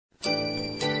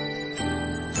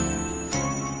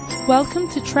Welcome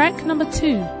to track number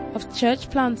 2 of Church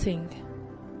Planting.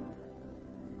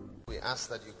 We ask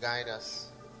that you guide us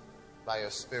by your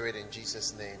Spirit in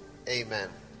Jesus' name. Amen.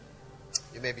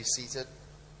 You may be seated.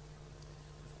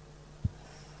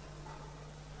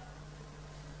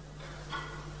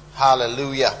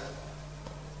 Hallelujah.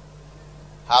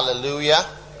 Hallelujah.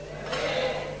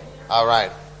 All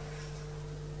right.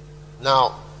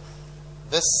 Now,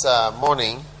 this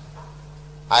morning,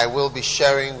 I will be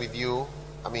sharing with you,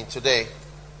 today,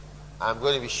 I'm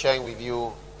going to be sharing with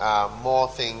you more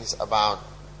things about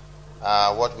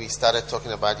what we started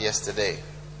talking about yesterday.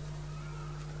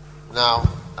 Now,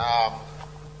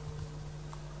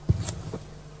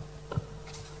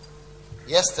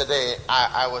 yesterday,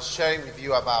 I was sharing with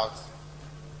you about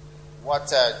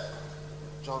what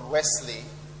John Wesley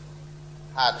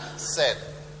had said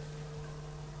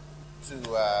to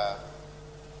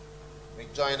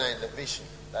Rejoinder in the vision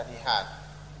that he had.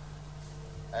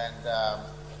 And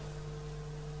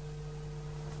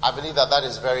I believe that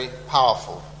is very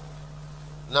powerful.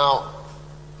 Now,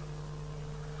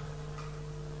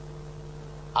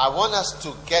 I want us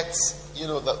to get,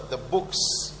 the books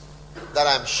that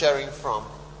I'm sharing from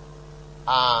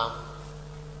are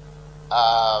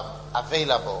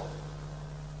available.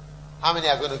 How many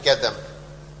are going to get them?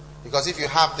 Because if you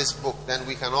have this book, then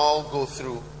we can all go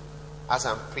through as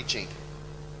I'm preaching.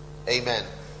 Amen.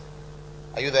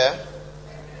 Are you there?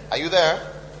 Are you there?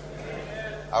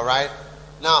 All right.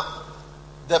 Now,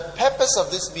 the purpose of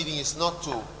this meeting is not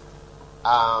to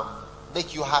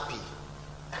make you happy.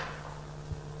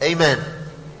 Amen.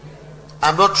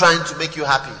 I'm not trying to make you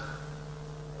happy.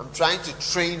 I'm trying to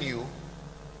train you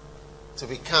to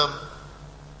become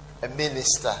a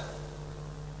minister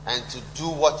and to do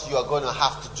what you are going to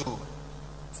have to do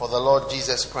for the Lord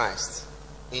Jesus Christ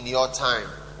in your time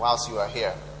whilst you are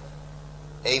here.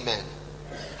 Amen.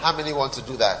 How many want to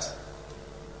do that?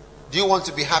 Do you want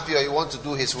to be happy, or you want to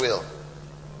do His will?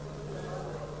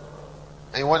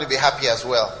 And you want to be happy as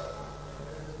well?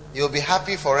 You'll be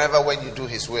happy forever when you do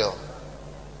His will.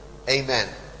 Amen.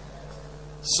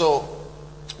 So,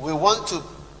 we want to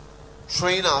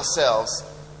train ourselves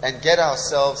and get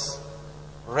ourselves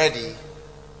ready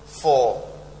for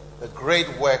the great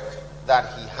work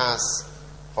that He has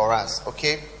for us.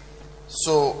 Okay?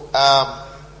 So,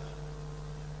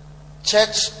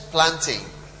 church planting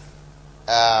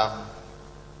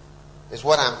is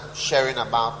what I'm sharing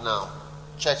about now.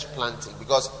 Church planting.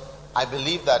 Because I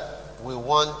believe that we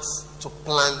want to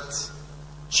plant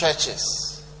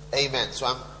churches. Amen. So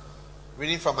I'm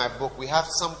reading from my book. We have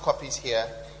some copies here.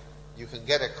 You can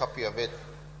get a copy of it.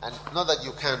 And not that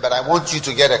you can, but I want you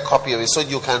to get a copy of it so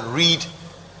you can read.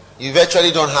 You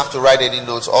virtually don't have to write any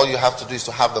notes. All you have to do is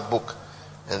to have the book.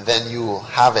 And then you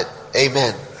have it.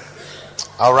 Amen.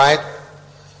 All right.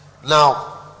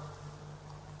 Now,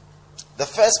 the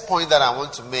first point that I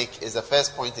want to make is the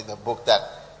first point in the book, that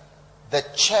the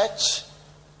church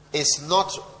is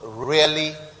not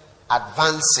really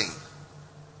advancing.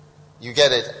 You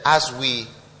get it? As we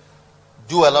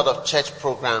do a lot of church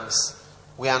programs,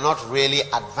 we are not really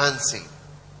advancing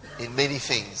in many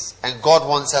things. And God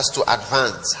wants us to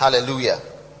advance. Hallelujah.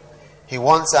 He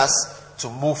wants us to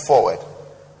move forward.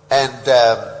 And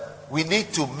we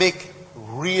need to make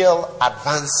real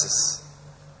advances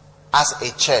as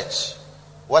a church.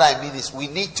 What I mean is we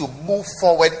need to move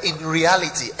forward in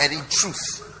reality and in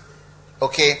truth.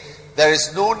 Okay? There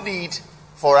is no need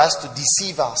for us to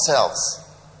deceive ourselves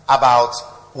about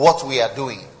what we are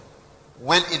doing.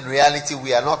 When in reality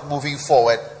we are not moving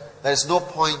forward, there is no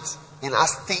point in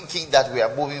us thinking that we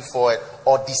are moving forward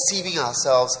or deceiving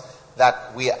ourselves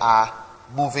that we are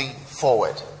moving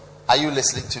forward. Are you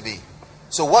listening to me?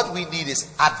 So what we need is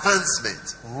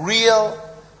advancement, real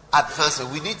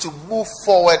advancement. We need to move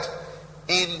forward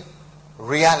in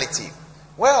reality.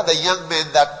 Where are the young men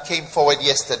that came forward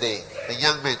yesterday? The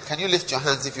young men. Can you lift your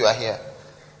hands if you are here?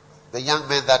 The young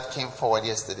men that came forward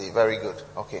yesterday. Very good.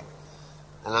 Okay.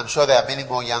 And I'm sure there are many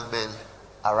more young men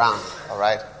around. All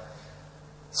right.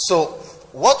 So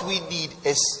what we need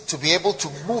is to be able to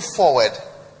move forward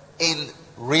in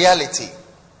reality.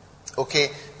 Okay.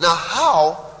 Now,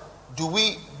 how do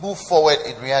we move forward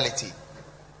in reality?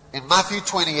 In Matthew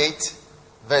 28,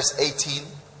 verse 18.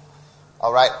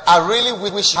 All right. I really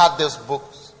wish you had those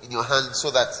books in your hand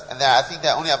so that, and I think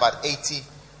there are only about 80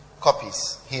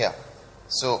 copies here.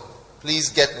 So please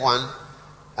get one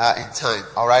in time.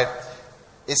 All right.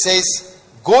 It says,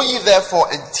 "Go ye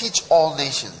therefore and teach all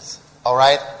nations." All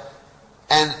right.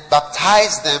 "And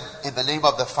baptize them in the name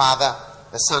of the Father,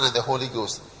 the Son, and the Holy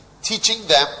Ghost, teaching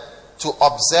them to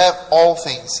observe all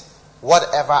things,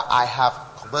 whatever I have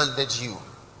commanded you."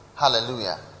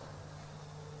 Hallelujah.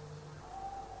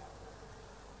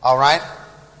 All right?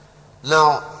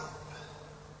 Now,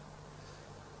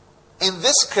 in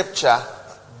this scripture,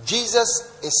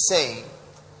 Jesus is saying,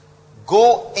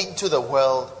 go into the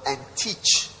world and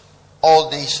teach all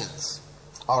nations.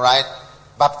 All right?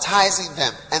 Baptizing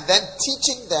them and then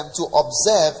teaching them to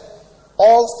observe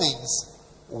all things,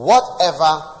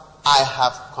 whatever I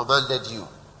have commanded you.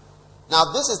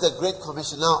 Now, this is the Great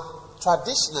Commission. Now,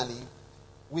 traditionally,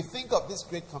 we think of this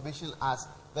Great Commission as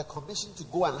the commission to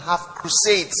go and have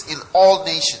crusades in all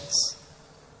nations.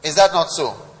 Is that not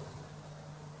so?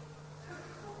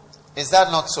 Is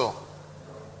that not so?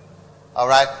 All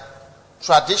right.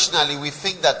 Traditionally, we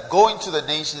think that going to the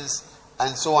nations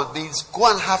and so on means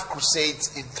go and have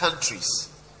crusades in countries.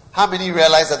 How many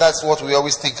realize that that's what we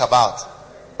always think about?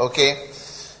 Okay.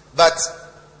 But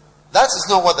that is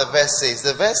not what the verse says.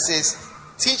 The verse says,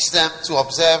 teach them to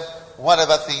observe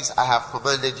whatever things I have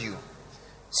commanded you.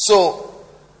 So,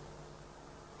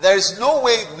 there is no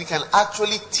way we can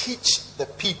actually teach the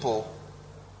people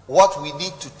what we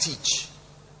need to teach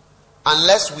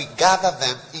unless we gather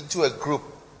them into a group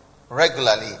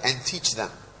regularly and teach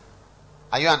them.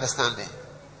 Are you understanding?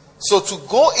 So to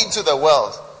go into the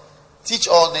world, teach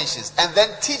all nations, and then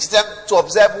teach them to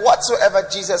observe whatsoever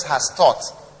Jesus has taught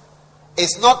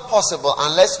is not possible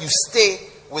unless you stay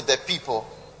with the people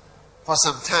for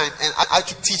some time and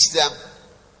actually teach them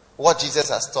what Jesus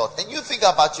has taught. And you think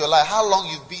about your life, how long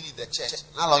you've been in the church,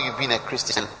 how long you've been a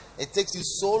Christian. It takes you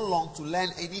so long to learn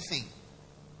anything.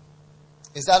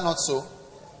 Is that not so?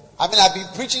 I mean, I've been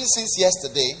preaching since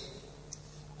yesterday,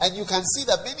 and you can see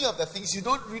that many of the things you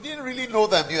didn't really know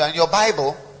them. You are in your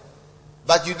Bible,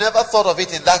 but you never thought of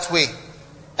it in that way.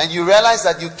 And you realize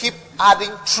that you keep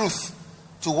adding truth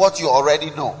to what you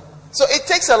already know. So it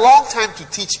takes a long time to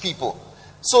teach people.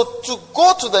 So to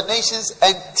go to the nations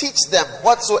and teach them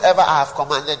whatsoever I have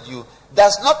commanded you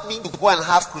does not mean to go and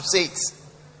have crusades.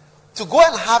 To go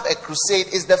and have a crusade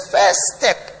is the first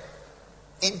step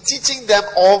in teaching them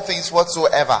all things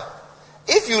whatsoever.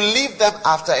 If you leave them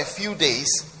after a few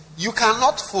days, you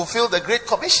cannot fulfill the Great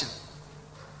Commission.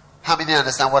 How many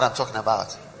understand what I'm talking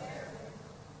about?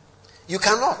 You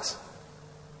cannot.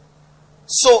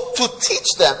 So to teach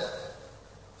them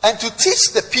and to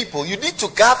teach the people, you need to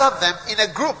gather them in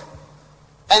a group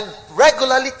and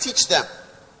regularly teach them.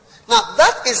 Now,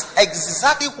 that is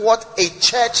exactly what a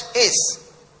church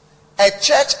is. A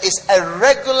church is a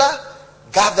regular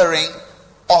gathering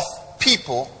of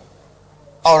people,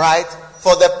 all right,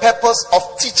 for the purpose of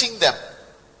teaching them.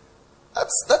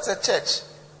 That's a church.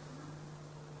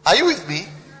 Are you with me?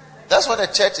 That's what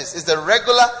a church is. It's the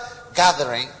regular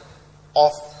gathering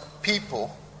of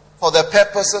people for the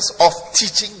purposes of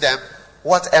teaching them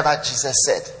whatever Jesus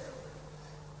said.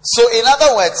 So in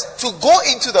other words, to go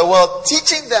into the world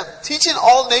teaching them, teaching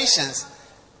all nations,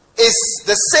 is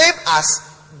the same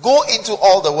as go into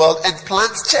all the world and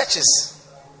plant churches.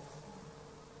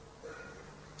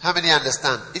 How many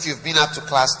understand? If you've been up to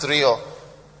class 3 or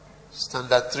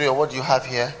standard 3 or what do you have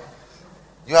here?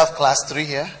 You have class 3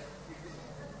 here?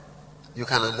 You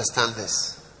can understand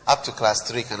this. Up to class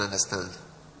 3 can understand.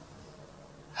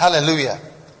 Hallelujah.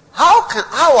 How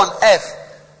on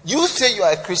earth you say you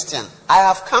are a Christian? I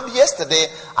have come yesterday,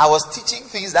 I was teaching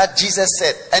things that Jesus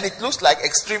said, and it looks like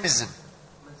extremism.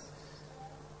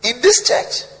 In this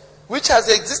church, which has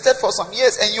existed for some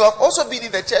years, and you have also been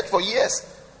in the church for years.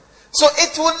 So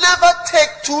it will never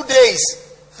take 2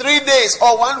 days, 3 days,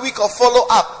 or 1 week of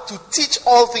follow-up to teach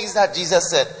all things that Jesus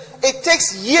said. It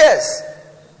takes years.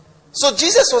 So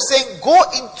Jesus was saying, go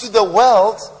into the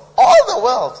world, all the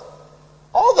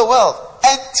world,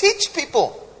 and teach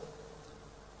people.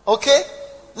 Okay?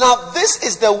 Now this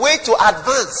is the way to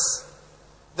advance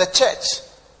the church.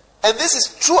 And this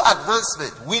is true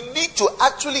advancement. We need to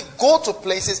actually go to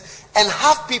places and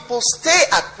have people stay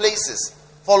at places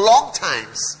for long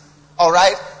times.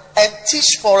 Alright? And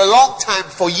teach for a long time,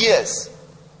 for years.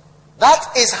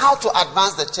 That is how to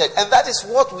advance the church. And that is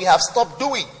what we have stopped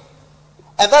doing.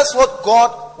 And that's what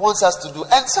God wants us to do.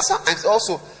 And sometimes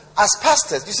also, as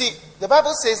pastors, you see, the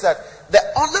Bible says that the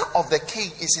honor of the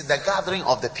king is in the gathering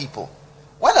of the people.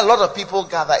 When a lot of people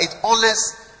gather, it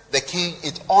honors the king,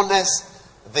 it honors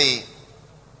the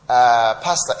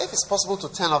pastor. If it's possible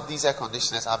to turn off these air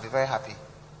conditioners, I'll be very happy.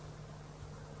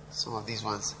 Some of these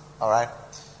ones. Alright?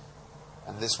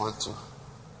 And this one too.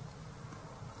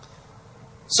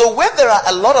 So when there are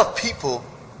a lot of people,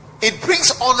 it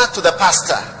brings honor to the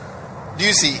pastor. Do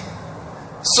you see?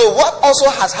 So what also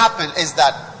has happened is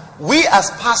that we as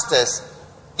pastors,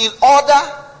 in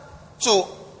order to,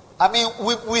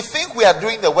 we think we are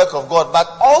doing the work of God, but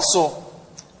also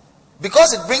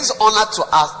because it brings honor to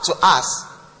us,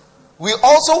 we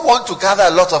also want to gather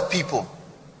a lot of people.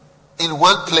 in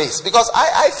one place. Because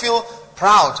I feel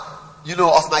proud,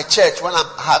 of my church when I'm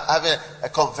having a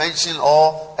convention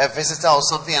or a visitor or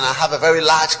something and I have a very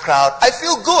large crowd. I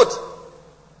feel good.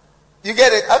 You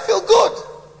get it? I feel good.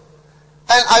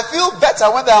 And I feel better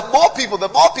when there are more people. The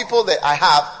more people that I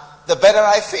have, the better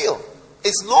I feel.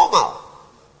 It's normal.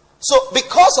 So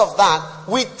because of that,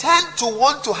 we tend to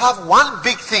want to have one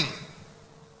big thing.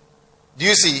 Do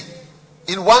you see?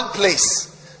 In one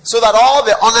place. So that all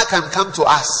the honor can come to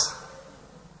us.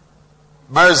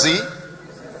 Mercy.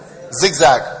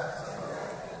 Zigzag.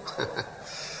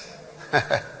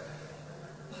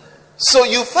 So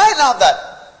you find out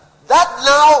that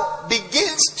now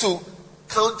begins to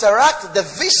counteract the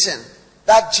vision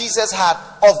that Jesus had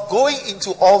of going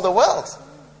into all the world.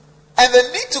 And the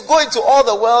need to go into all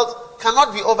the world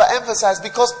cannot be overemphasized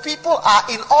because people are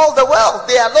in all the world.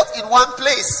 They are not in one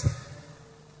place.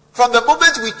 From the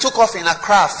moment we took off in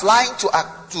Accra, flying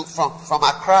from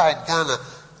Accra in Ghana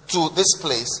to this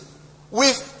place,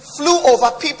 we flew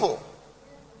over people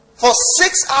for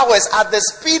 6 hours at the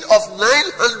speed of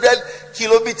 900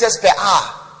 kilometers per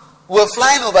hour. We're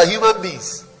flying over human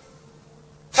beings.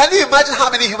 Can you imagine how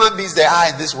many human beings there are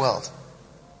in this world?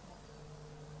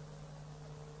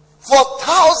 For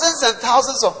thousands and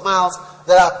thousands of miles,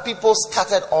 there are people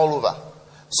scattered all over.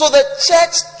 So the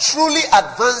church truly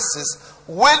advances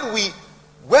when we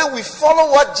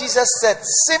follow what Jesus said,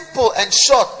 simple and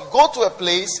short. You go to a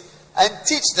place and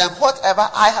teach them whatever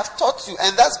I have taught you,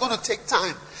 and that's going to take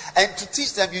time. And to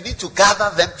teach them, you need to gather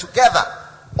them together,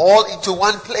 all into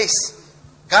one place.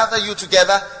 Gather you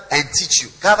together and teach you.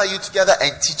 Gather you together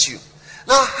and teach you.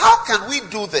 Now, how can we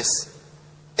do this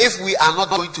if we are not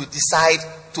going to decide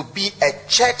to be a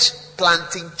church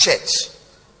planting church?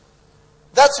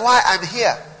 That's why I'm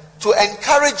here, to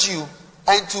encourage you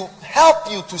and to help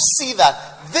you to see that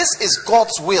this is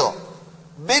God's will.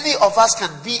 Many of us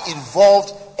can be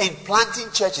involved in planting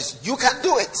churches. You can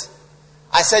do it.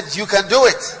 I said you can do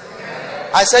it.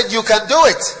 I said you can do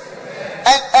it.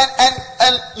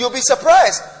 And you'll be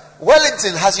surprised.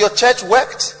 Wellington, has your church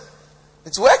worked?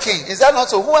 It's working. Is that not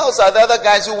so? Who else are the other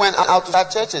guys who went out to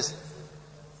start churches?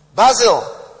 Basil,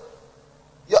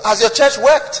 has your church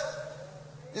worked?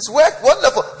 It's worked.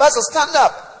 Wonderful. Basil, stand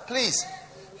up, please.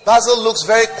 Basil looks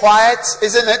very quiet,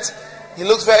 isn't it? He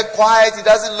looks very quiet. He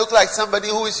doesn't look like somebody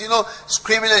who is,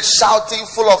 screaming and shouting,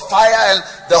 full of fire and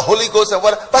the Holy Ghost and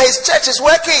whatever. But his church is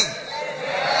working.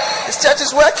 His church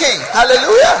is working.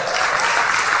 Hallelujah.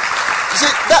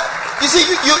 You see,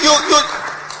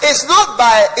 it's not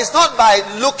by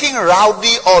looking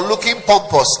rowdy or looking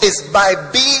pompous. It's by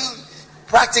being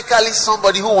practically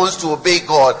somebody who wants to obey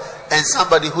God and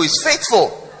somebody who is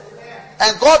faithful.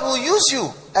 And God will use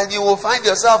you and you will find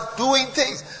yourself doing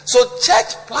things. So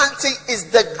church planting is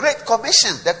the Great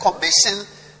Commission. The commission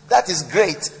that is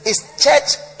great is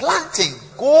church planting.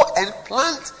 Go and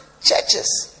plant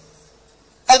churches.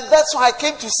 And that's why I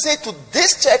came to say to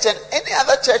this church and any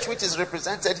other church which is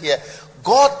represented here,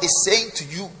 God is saying to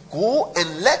you, go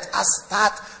and let us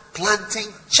start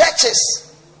planting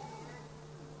churches.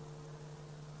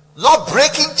 Not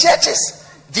breaking churches.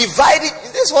 Dividing.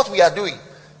 This is what we are doing.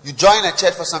 You join a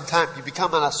church for some time. You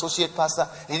become an associate pastor.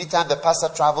 Anytime the pastor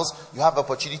travels, you have the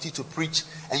opportunity to preach.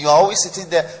 And you are always sitting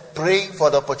there praying for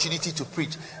the opportunity to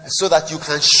preach. So that you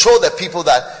can show the people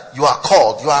that you are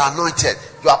called, you are anointed,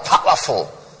 you are powerful.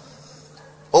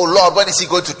 Oh Lord, when is he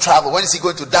going to travel? When is he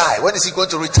going to die? When is he going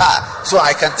to retire? So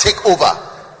I can take over.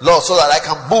 Lord, so that I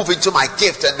can move into my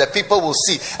gift and the people will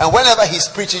see. And whenever he's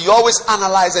preaching, you always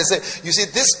analyze and say, you see,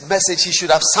 this message, he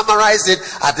should have summarized it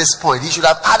at this point. He should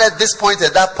have added this point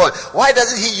at that point. Why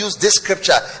doesn't he use this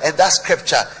scripture and that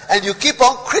scripture? And you keep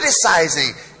on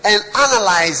criticizing and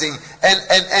analyzing and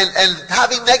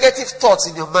having negative thoughts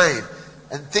in your mind.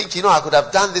 And think, I could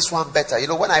have done this one better.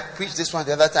 When I preached this one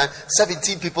the other time,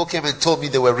 17 people came and told me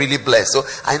they were really blessed. So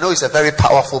I know it's a very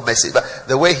powerful message. But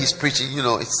the way he's preaching,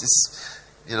 it's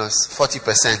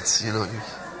 40%,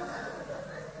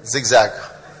 zigzag.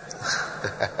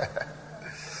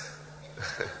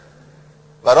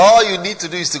 But all you need to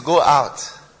do is to go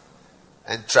out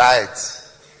and try it.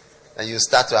 And you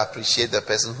start to appreciate the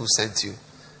person who sent you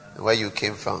and where you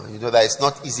came from. You know that it's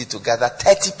not easy to gather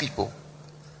 30 people.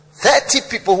 30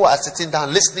 people who are sitting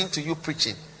down listening to you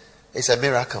preaching. It's a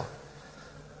miracle.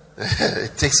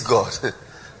 It takes God.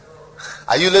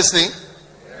 Are you listening?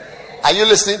 Are you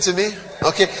listening to me?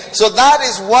 Okay. So that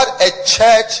is what a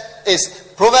church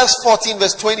is. Proverbs 14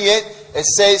 verse 28. It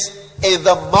says, in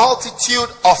the multitude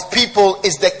of people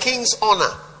is the king's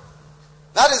honor.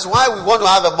 That is why we want to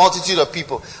have a multitude of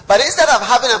people. But instead of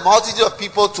having a multitude of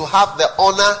people to have the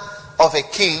honor of a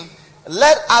king,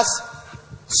 let us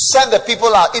send the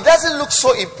people out. It doesn't look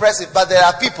so impressive, but there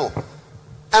are people.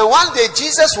 And one day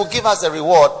Jesus will give us a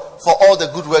reward for all the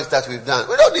good work that we've done.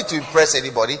 We don't need to impress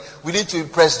anybody. We need to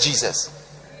impress Jesus.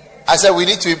 I said we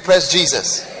need to impress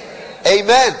Jesus.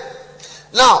 Amen.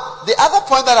 Now, the other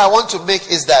point that I want to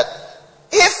make is that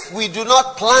if we do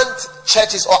not plant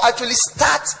churches or actually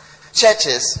start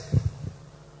churches,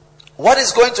 what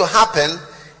is going to happen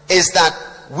is that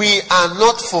we are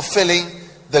not fulfilling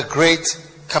the Great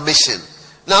Commission.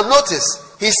 Now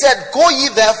notice, he said, go ye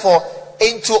therefore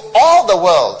into all the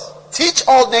world, teach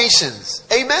all nations.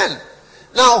 Amen.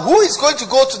 Now, who is going to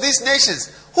go to these nations?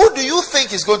 Who do you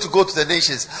think is going to go to the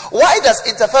nations? Why does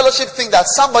Interfellowship think that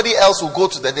somebody else will go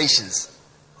to the nations?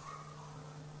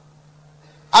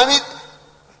 I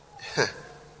mean,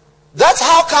 that's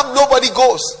how come nobody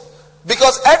goes.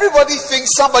 Because everybody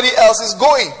thinks somebody else is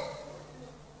going.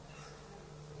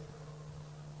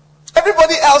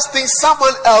 Everybody else thinks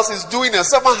someone else is doing it.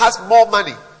 Someone has more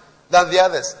money than the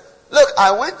others. Look,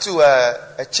 I went to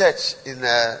a church in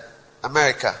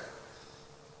America.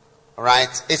 All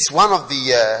right, it's one of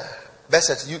the best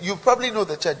churches. You probably know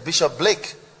the church, Bishop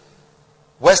Blake,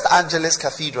 West Angeles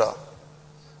Cathedral.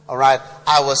 All right,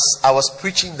 I was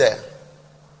preaching there,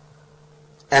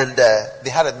 and they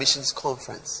had a missions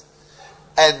conference,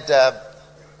 and that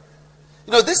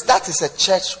is a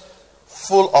church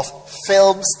full of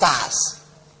film stars.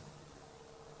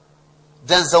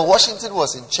 Denzel Washington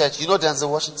was in church. You know Denzel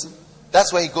Washington?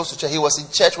 That's where he goes to church. He was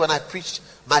in church when I preached.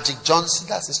 Magic Johnson,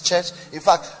 that's his church. In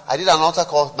fact, I did an altar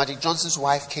call. Magic Johnson's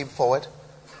wife came forward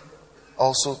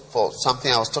also for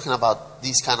something. I was talking about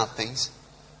these kind of things,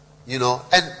 and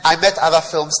I met other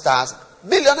film stars,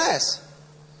 millionaires.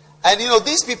 And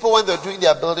these people, when they're doing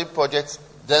their building project,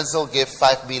 Denzel gave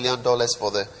 $5 million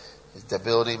for the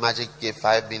building. Magic gave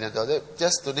 $5 million. They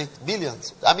just donate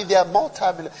millions. I mean, they are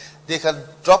multi-million. They can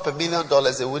drop $1 million.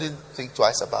 They wouldn't think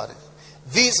twice about it.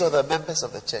 These are the members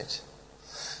of the church.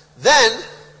 Then,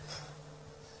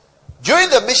 during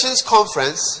the missions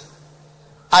conference,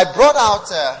 I brought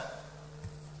out,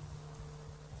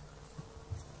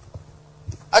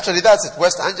 actually that's it,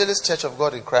 West Angeles Church of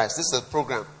God in Christ. This is the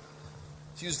program.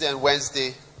 Tuesday and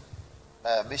Wednesday,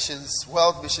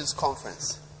 World Missions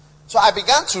Conference. So I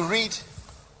began to read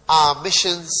our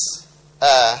missions,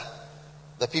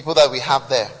 the people that we have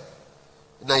there.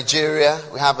 In Nigeria,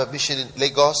 we have a mission in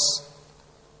Lagos.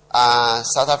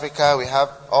 South Africa, we have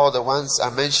all the ones I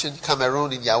mentioned.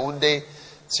 Cameroon, in Yaoundé.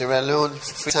 Sierra Leone,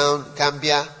 Freetown,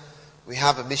 Gambia. We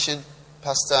have a mission,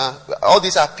 Pastor. All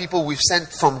these are people we've sent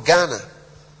from Ghana.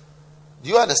 Do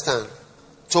you understand?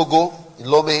 Togo, in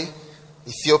Lome.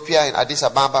 Ethiopia, in Addis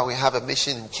Ababa, we have a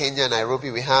mission. In Kenya, Nairobi,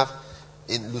 we have.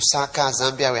 In Lusaka,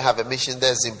 Zambia, we have a mission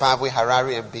there. Zimbabwe,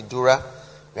 Harare, and Bindura.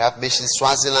 We have mission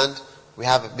Swaziland. We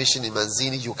have a mission in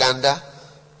Manzini, Uganda.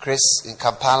 Chris in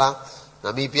Kampala.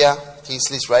 Namibia,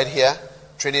 Kingsley's right here.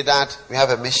 Trinidad, we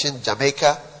have a mission.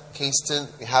 Jamaica, Kingston,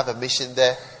 we have a mission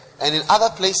there. And in other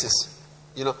places,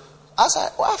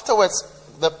 afterwards,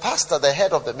 the pastor, the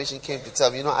head of the mission came to tell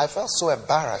me, I felt so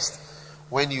embarrassed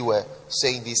when you were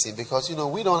saying these things because,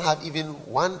 we don't have even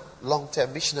one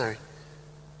long-term missionary.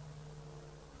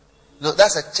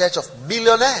 That's a church of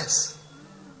millionaires.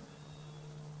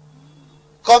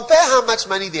 Compare how much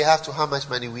money they have to how much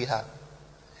money we have.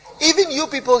 Even you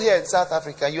people here in South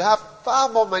Africa, you have far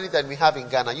more money than we have in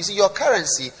Ghana. You see, your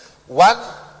currency,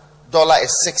 $1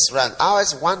 is 6 rand.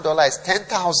 Ours, $1 is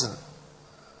 10,000.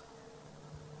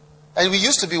 And we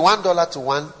used to be $1 to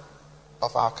 1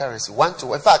 of our currency. 1 to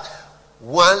 1. In fact,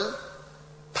 1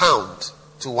 pound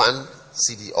to 1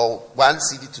 CD, or 1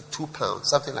 CD to 2 pounds,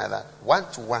 something like that.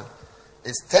 1 to 1.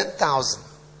 It's 10,000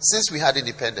 since we had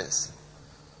independence.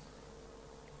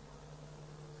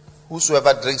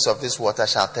 Whosoever drinks of this water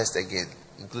shall thirst again,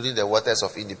 including the waters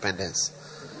of independence.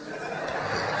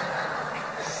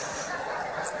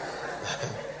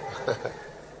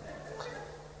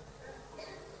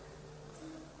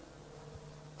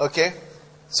 Okay?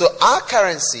 So our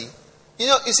currency,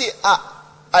 you see,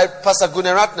 Pastor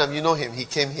Gunaratnam, you know him, he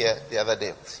came here the other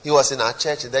day. He was in our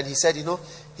church and then he said,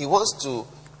 he wants to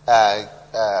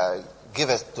give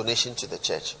a donation to the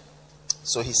church.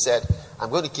 So he said, I'm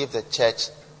going to give the church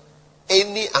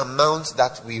any amount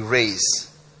that we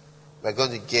raise. We're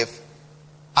going to give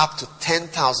up to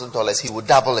 $10,000. He will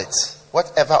double it.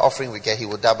 Whatever offering we get, he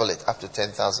will double it up to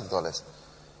 $10,000.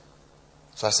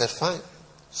 So I said, fine.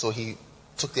 So he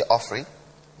took the offering.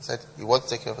 He said, you want to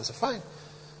take care of it? I said, fine.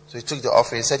 So he took the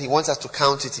offering. He said he wants us to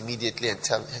count it immediately and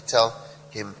tell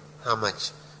him how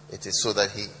much it is so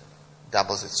that he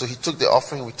doubles it. So he took the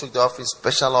offering. We took the offering,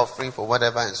 special offering for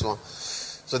whatever and so on.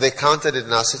 So they counted it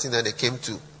and I was sitting there and they came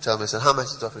to tell me, I said, how much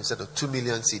is it offering? He said, oh, 2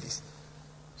 million cedis.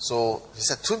 So he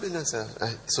said, 2 million.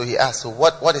 So he asked, so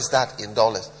what is that in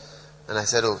dollars? And I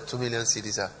said, oh, 2 million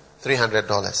cedis are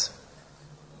 $300.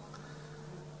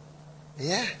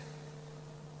 Yeah.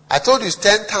 I told you it's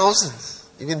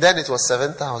 10,000. Even then it was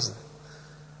 7,000.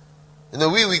 You know,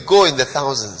 we go in the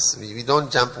thousands. We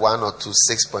don't jump 1 or 2,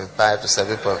 6.5 to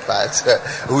 7.5.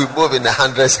 So we move in the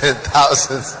hundreds and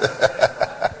thousands.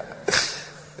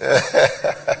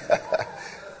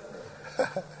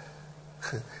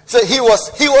 So he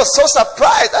was so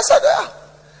surprised. I said, yeah.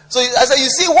 So I said, you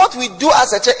see what we do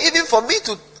as a church, even for me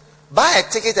to buy a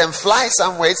ticket and fly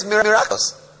somewhere, it's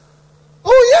miracles.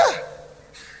 Oh yeah.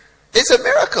 It's a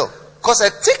miracle. Because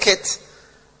a ticket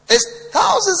is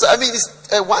thousands. I mean, it's,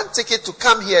 one ticket to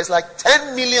come here is like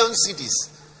 10 million cedis.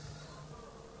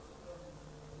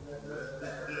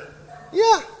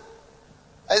 Yeah.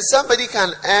 And somebody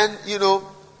can earn,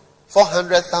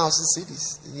 400,000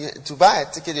 cedis. To buy a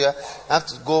ticket, you have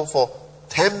to go for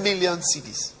 10 million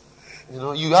cedis.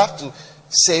 You have to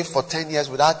save for 10 years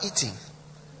without eating.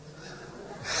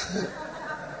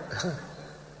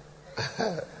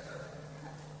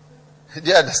 Do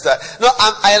you understand? No,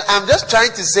 I'm just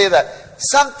trying to say that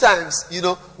sometimes,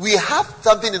 we have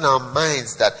something in our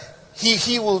minds that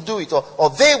he will do it or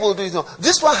they will do it.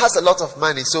 This one has a lot of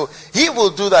money, so he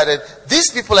will do that. And these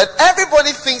people and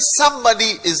everybody thinks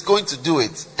somebody is going to do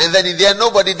it. And then in the end,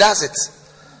 nobody does it.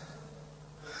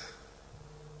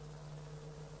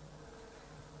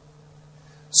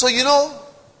 So,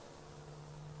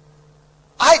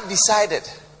 I decided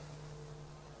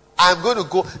I'm going to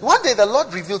go. One day the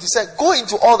Lord revealed, he said, go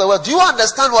into all the world. Do you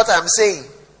understand what I'm saying?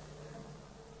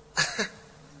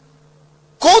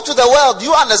 Go to the world. Do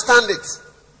you understand it?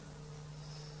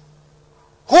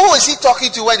 Who is he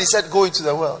talking to when he said go into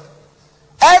the world?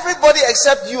 Everybody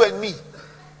except you and me.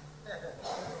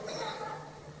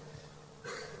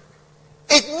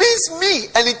 It means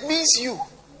me and it means you.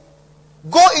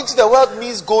 Go into the world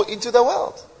means go into the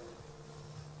world.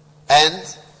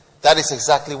 And that is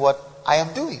exactly what I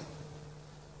am doing.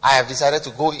 I have decided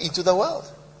to go into the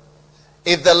world.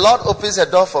 If the Lord opens a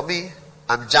door for me,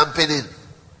 I'm jumping in.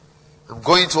 I'm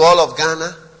going to all of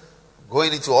Ghana,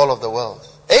 going into all of the world.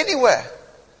 Anywhere.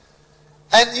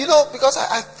 And because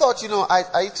I thought,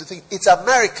 I used to think it's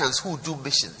Americans who do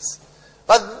missions.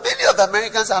 But many of the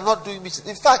Americans are not doing missions.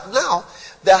 In fact, now,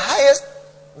 the highest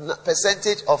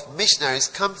percentage of missionaries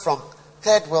come from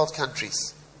third world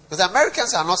countries. Because the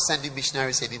Americans are not sending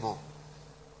missionaries anymore.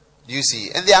 Do you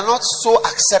see? And they are not so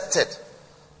accepted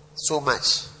so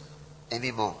much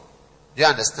anymore. Do you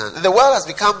understand? And the world has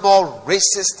become more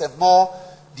racist and more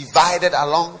divided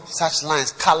along such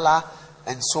lines, color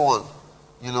and so on.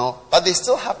 But they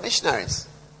still have missionaries.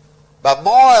 But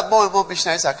more and more and more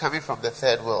missionaries are coming from the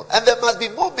third world. And there must be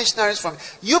more missionaries from...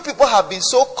 You people have been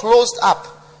so closed up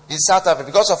in South Africa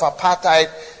because of apartheid.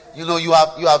 You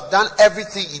have done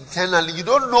everything internally. You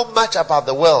don't know much about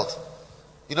the world.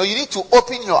 You need to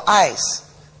open your eyes.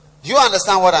 Do you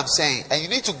understand what I'm saying? And you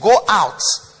need to go out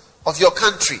of your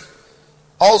country.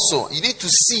 Also, you need to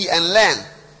see and learn.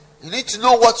 You need to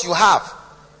know what you have.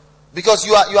 Because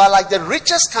you are like the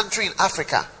richest country in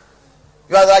Africa.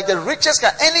 You are like the richest.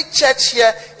 Any church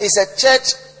here is a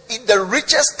church in the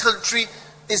richest country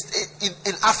is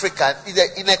in Africa.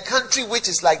 In a country which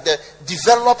is like the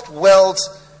developed world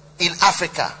in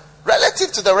Africa.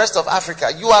 Relative to the rest of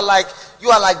Africa. You are like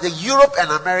the Europe and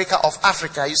America of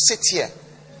Africa. You sit here.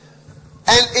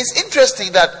 And it's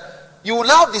interesting that you will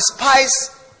now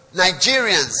despise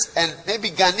Nigerians and maybe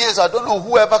Ghanaians. I don't know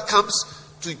whoever comes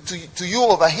to you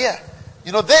over here.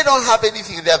 They don't have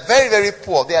anything. They are very, very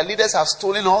poor. Their leaders have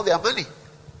stolen all their money.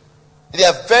 They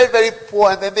are very, very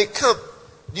poor and then they come.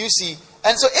 Do you see?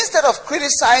 And so instead of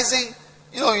criticizing,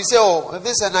 you say, oh,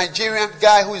 this is a Nigerian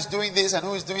guy who is doing this and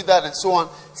who is doing that and so on.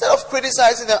 Instead of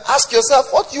criticizing them, ask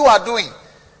yourself what you are doing.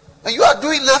 And you are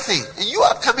doing nothing. And you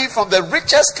are coming from the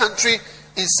richest country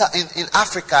in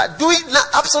Africa, doing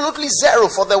absolutely zero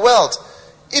for the world.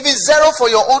 Even zero for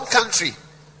your own country.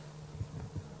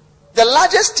 The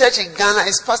largest church in Ghana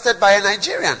is pastored by a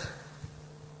Nigerian.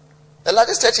 The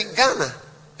largest church in Ghana,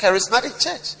 Charismatic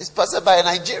Church, is pastored by a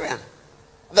Nigerian.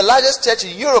 The largest church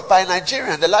in Europe by a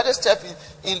Nigerian. The largest church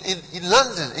in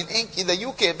London, in the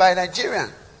UK by a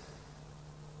Nigerian.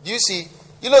 Do you see?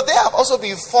 They have also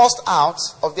been forced out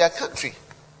of their country.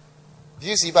 Do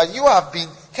you see? But you have been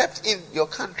kept in your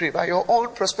country by your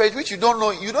own prosperity, which you don't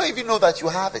know. You don't even know that you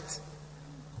have it.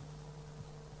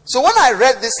 So when I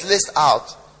read this list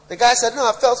out, the guy said, no,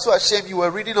 I felt so ashamed. You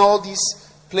were reading all these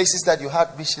places that you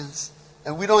had missions,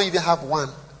 and we don't even have one.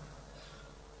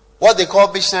 What they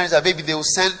call missionaries are maybe they will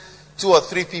send 2 or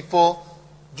 3 people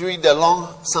during the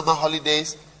long summer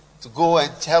holidays to go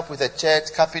and help with the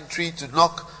church, carpentry, to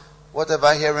knock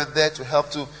whatever here and there, to help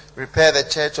to repair the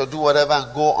church or do whatever,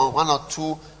 and go on 1 or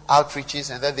 2 outreaches,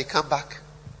 and then they come back.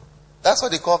 That's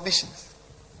what they call missions.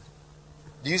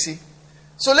 Do you see?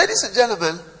 So, ladies and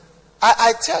gentlemen,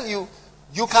 I tell you,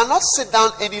 you cannot sit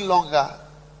down any longer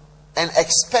and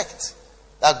expect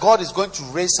that God is going to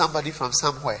raise somebody from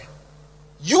somewhere.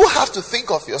 You have to think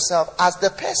of yourself as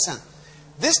the person.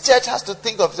 This church has to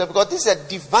think of itself, because this is a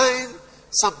divine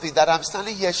something that I'm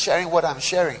standing here sharing what I'm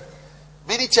sharing.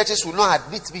 Many churches will not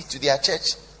admit me to their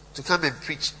church to come and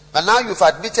preach. But now you've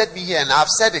admitted me here and I've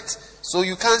said it. So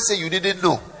you can't say you didn't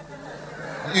know.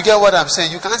 You get what I'm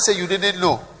saying? You can't say you didn't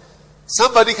know.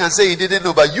 Somebody can say he didn't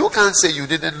know, but you can't say you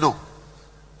didn't know.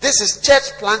 This is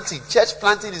church planting. Church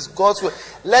planting is God's word.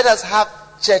 Let us have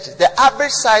churches. The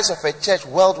average size of a church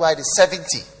worldwide is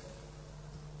 70.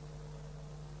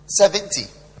 70.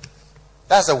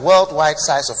 That's the worldwide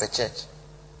size of a church.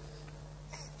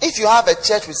 If you have a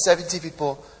church with 70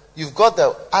 people, you've got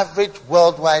the average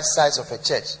worldwide size of a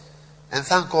church. And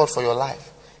thank God for your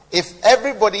life. If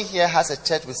everybody here has a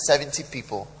church with 70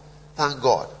 people, thank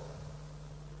God.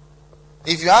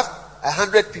 If you have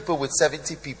 100 people with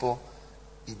 70 people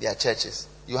in their churches,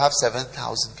 you have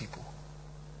 7,000 people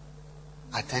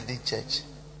attending church.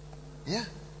 Yeah.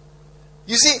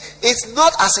 You see, it's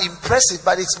not as impressive,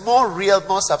 but it's more real,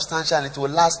 more substantial, and it will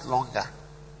last longer.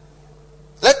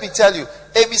 Let me tell you,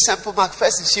 Aimee Semple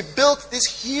McPherson, she built this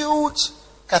huge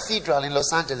cathedral in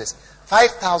Los Angeles,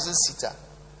 5,000 seater.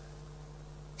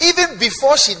 Even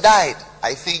before she died,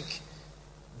 I think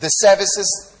the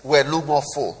services were no more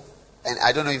full. And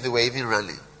I don't know if they were even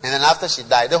running. And then after she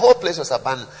died, the whole place was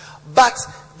abandoned. But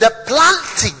the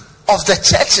planting of the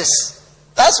churches,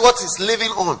 that's what is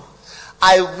living on.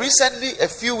 I recently, a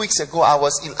few weeks ago, I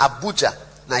was in Abuja,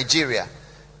 Nigeria,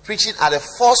 preaching at a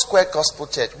Foursquare Gospel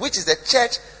Church, which is the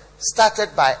church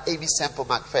started by Aimee Semple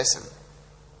McPherson.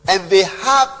 And they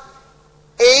have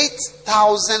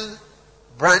 8,000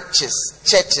 branches,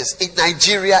 churches in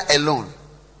Nigeria alone.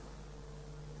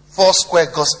 Foursquare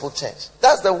Gospel Church.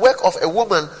 That's the work of a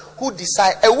woman who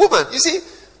decides. A woman, you see,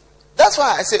 that's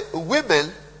why I say,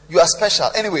 women, you are special.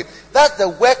 Anyway, that's the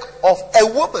work of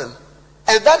a woman.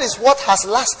 And that is what has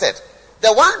lasted.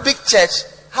 The one big church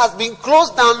has been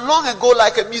closed down long ago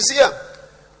like a museum.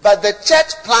 But the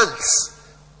church plants,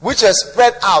 which are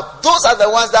spread out, those are the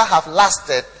ones that have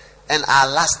lasted and are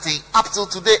lasting up till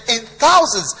today in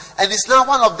thousands. And it's now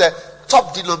one of the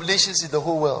top denominations in the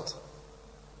whole world.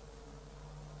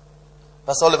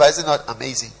 Pastor Oliver, is it not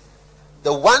amazing?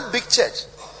 The one big church.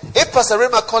 If Pastor Ray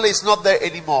McCauley is not there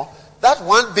anymore, that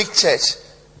one big church,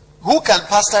 who can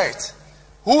pastor it?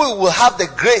 Who will have the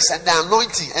grace and the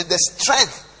anointing and the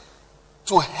strength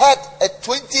to head a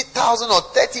 20,000 or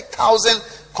 30,000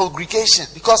 congregation?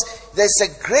 Because there's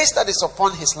a grace that is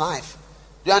upon his life.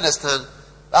 Do you understand?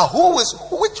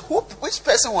 Which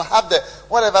person will have the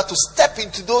whatever to step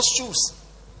into those shoes?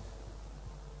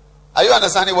 Are you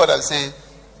understanding what I'm saying?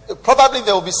 Probably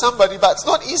there will be somebody, but it's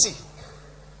not easy.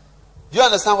 Do you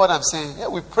understand what I'm saying? Yeah,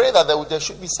 we pray that there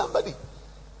should be somebody.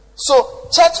 So,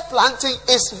 church planting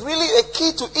is really a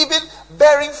key to even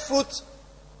bearing fruit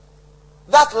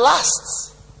that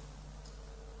lasts.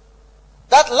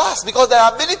 That lasts, because there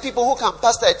are many people who can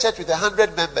pastor a church with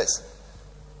 100 members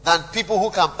than people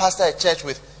who can pastor a church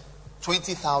with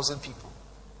 20,000 people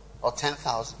or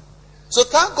 10,000. So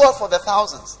thank God for the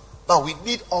thousands, but we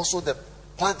need also the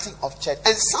planting of church.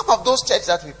 And some of those churches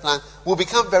that we plant will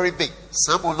become very big.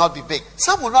 Some will not be big.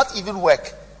 Some will not even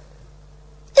work.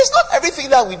 It's not everything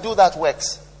that we do that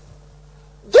works.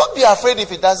 Don't be afraid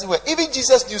if it doesn't work. Even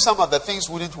Jesus knew some of the things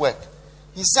wouldn't work.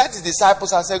 He sent his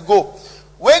disciples and said, go.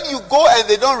 When you go and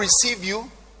they don't receive you,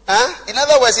 in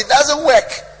other words, it doesn't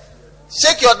work.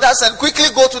 Shake your dust and quickly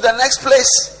go to the next place.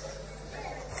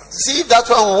 See if that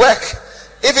one will work.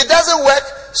 If it doesn't work,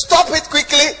 stop it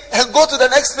quickly and go to the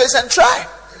next place and try.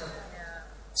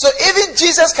 So even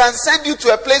Jesus can send you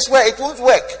to a place where it won't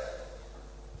work.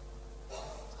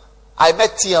 I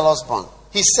met T.L. Osborne.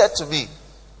 He said to me,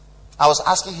 I was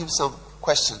asking him some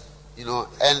question,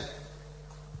 and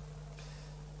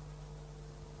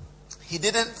he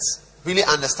didn't really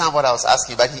understand what I was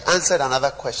asking, but he answered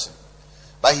another question.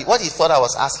 But what he thought I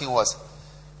was asking was,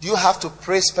 do you have to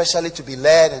pray specially to be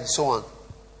led and so on?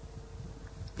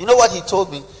 You know what he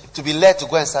told me? To be led to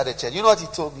go and start a church. You know what he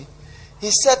told me? He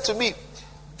said to me,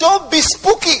 don't be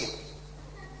spooky.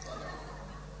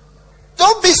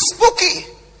 Don't be spooky.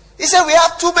 He said, we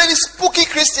have too many spooky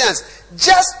Christians.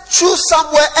 Just choose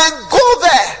somewhere and go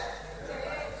there.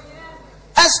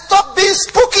 And stop being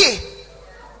spooky.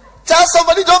 Tell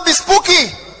somebody, don't be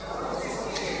spooky.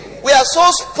 We are so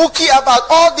spooky about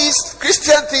all these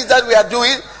Christian things that we are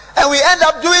doing, and we end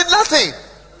up doing nothing.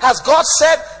 Has God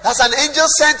said? Has an angel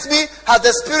sent me? Has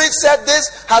the Spirit said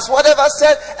this? Has whatever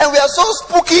said? And we are so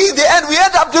spooky, in the end we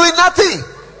end up doing nothing.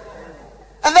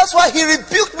 And that's why he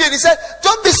rebuked me and he said,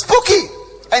 don't be spooky.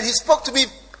 And he spoke to me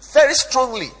very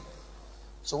strongly.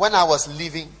 So when I was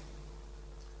leaving,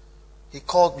 he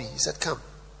called me. He said, come.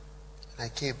 And I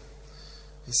came.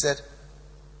 He said,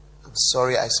 I'm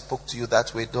sorry I spoke to you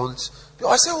that way. Don't.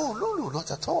 I said, oh, no, not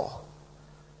at all.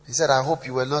 He said, I hope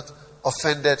you were not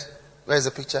offended. Where is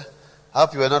the picture? I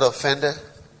hope you were not offended.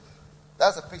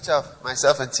 That's a picture of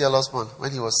myself and T.L. Osborne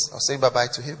when I was saying bye-bye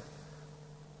to him.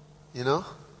 You know?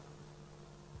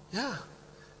 Yeah.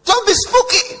 Don't be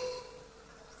spooky.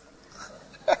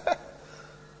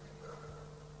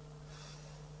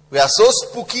 We are so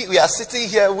spooky. We are sitting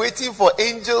here waiting for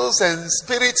angels and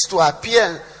spirits to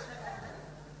appear.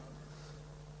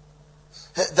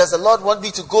 Does the Lord want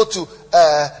me to go to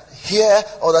here,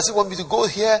 or does he want me to go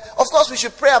here? Of course we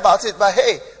should pray about it, but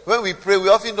hey, when we pray we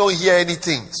often don't hear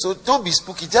anything. So don't be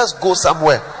spooky, just go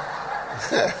somewhere.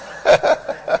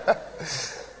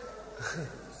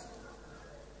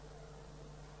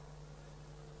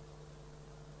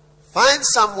 Find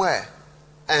somewhere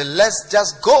and let's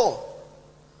just go.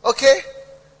 Okay?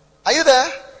 Are you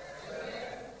there?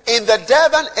 In the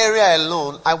Durban area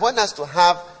alone, I want us to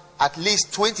have at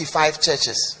least 25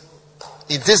 churches.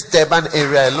 In this Durban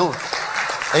area alone.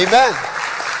 Amen.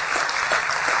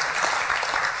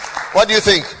 What do you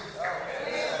think?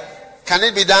 Can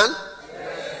it be done?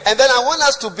 And then I want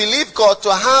us to believe God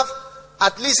to have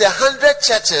at least 100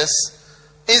 churches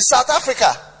in South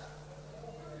Africa.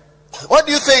 What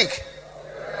do you think?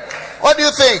 What do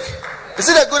you think? Is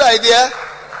it a good idea?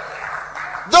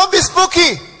 Don't be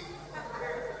spooky.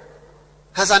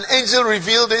 Has an angel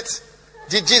revealed it?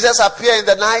 Did Jesus appear in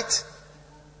the night?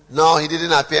 No, he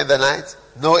didn't appear in the night.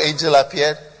 No angel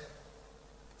appeared.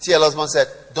 T.L. Osborne said,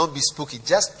 don't be spooky.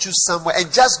 Just choose somewhere and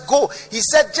just go. He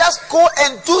said, just go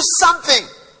and do something.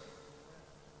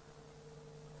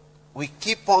 We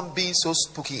keep on being so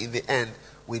spooky, in the end,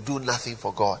 we do nothing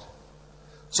for God.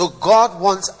 So God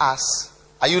wants us,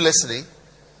 are you listening?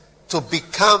 To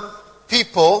become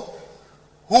people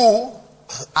who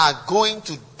are going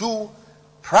to do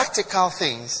practical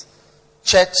things,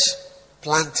 church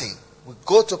planting. We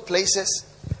go to places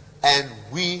and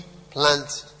we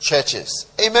plant churches.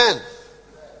 Amen.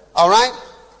 All right?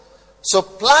 So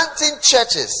planting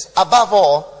churches, above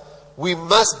all, we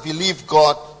must believe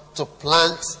God to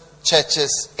plant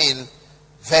churches in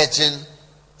virgin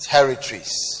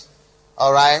territories.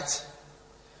 All right?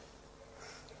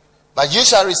 But you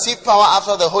shall receive power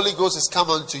after the Holy Ghost is come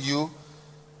unto you,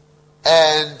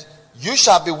 and you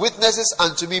shall be witnesses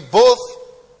unto me both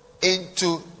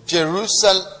into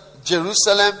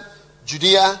Jerusalem,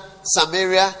 Judea,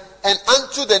 Samaria, and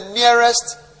unto the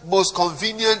nearest, most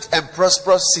convenient and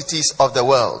prosperous cities of the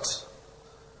world.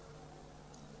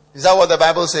 Is that what the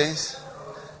Bible says?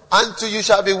 Unto you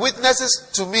shall be witnesses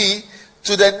to me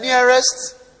to the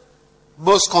nearest,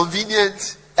 most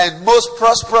convenient and most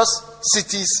prosperous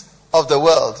cities of the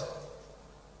world.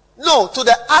 No, to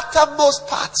the uttermost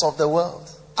parts of the world.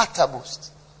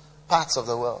 Uttermost parts of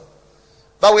the world.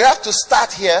 But we have to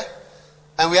start here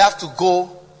and we have to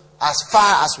go as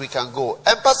far as we can go.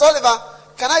 And Pastor Oliver,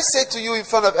 can I say to you in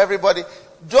front of everybody,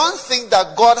 don't think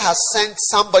that God has sent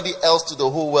somebody else to the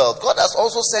whole world. God has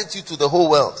also sent you to the whole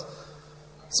world.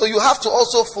 So you have to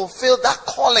also fulfill that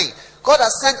calling. God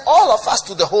has sent all of us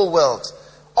to the whole world.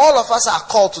 All of us are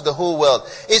called to the whole world.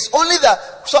 It's only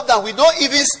that sometimes we don't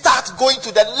even start going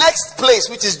to the next place,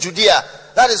 which is Judea.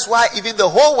 That is why even the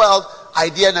whole world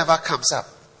idea never comes up.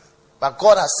 But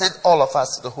God has sent all of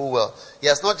us to the whole world. He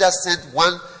has not just sent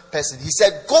one person. He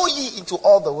said, go ye into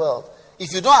all the world.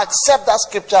 If you don't accept that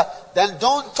scripture, then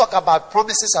don't talk about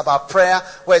promises about prayer,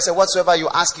 where he said, whatsoever you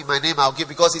ask in my name, I'll give,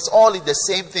 because it's all in the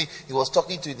same thing. He was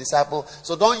talking to his disciple.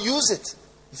 So don't use it.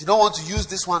 If you don't want to use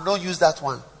this one, don't use that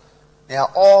one. They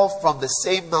are all from the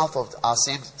same mouth of our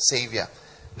same Savior.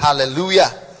 Hallelujah.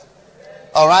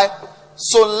 All right.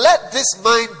 So let this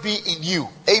mind be in you.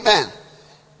 Amen.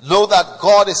 Know that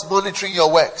God is monitoring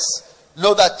your works.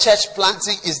 Know that church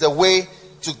planting is the way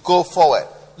to go forward.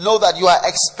 Know that you are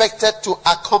expected to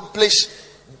accomplish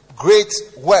great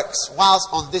works whilst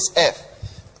on this earth.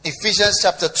 Ephesians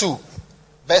chapter 2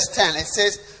 verse 10, it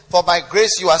says, for by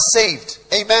grace you are saved.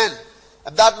 Amen.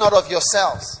 And that not of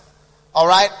yourselves. All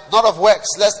right, not of works,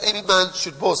 lest any man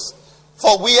should boast.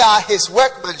 For we are his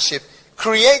workmanship,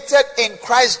 created in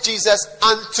Christ Jesus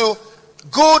unto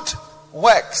good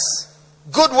works,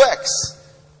 Good works.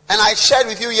 And I shared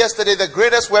with you yesterday, the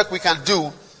greatest work we can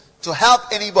do to help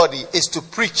anybody is to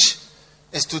preach,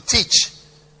 is to teach,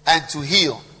 and to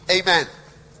heal. Amen.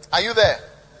 Are you there?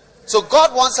 So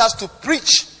God wants us to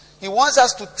preach. He wants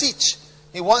us to teach.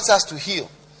 He wants us to heal.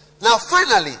 Now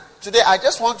finally, today I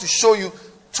just want to show you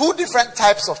two different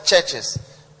types of churches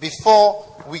before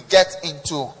we get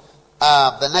into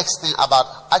the next thing about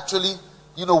actually,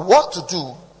 what to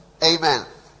do. Amen.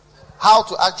 How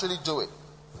to actually do it.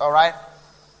 All right.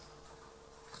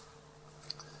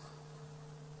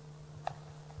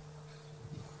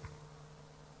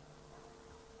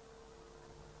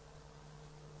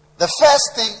 The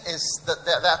first thing is that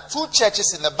there are two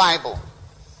churches in the Bible.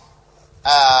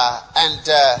 And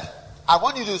I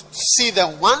want you to see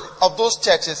them. One of those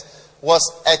churches was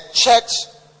a church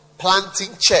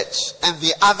planting church, and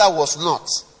the other was not.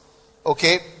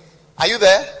 Okay? Are you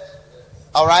there?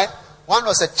 All right? One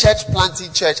was a church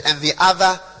planting church, and the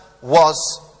other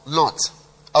was not.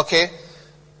 Okay?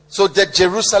 So the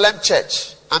Jerusalem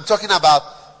church. I'm talking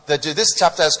about this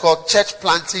chapter is called Church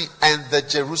Planting and the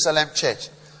Jerusalem Church.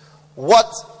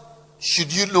 What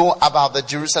should you know about the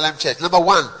Jerusalem church? Number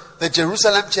one, the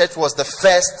Jerusalem church was the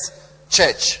first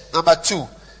church. Number two,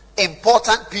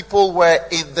 important people were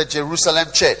in the Jerusalem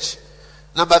church.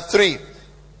 Number three,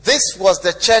 this was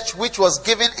the church which was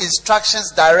given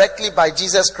instructions directly by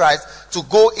Jesus Christ to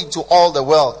go into all the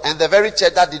world. And the very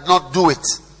church that did not do it.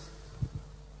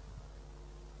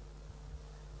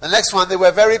 The next one, they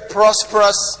were very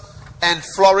prosperous and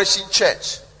flourishing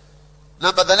church.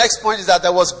 The next point is that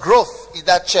there was growth in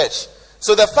that church.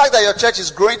 So the fact that your church is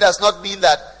growing does not mean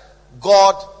that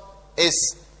God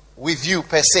is with you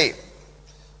per se.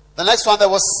 The next one, there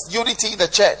was unity in the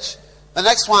church. The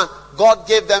next one, God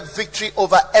gave them victory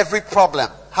over every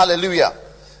problem. Hallelujah.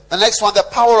 The next one, the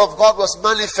power of God was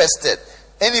manifested.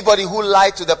 Anybody who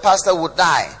lied to the pastor would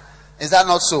die. Is that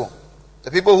not so?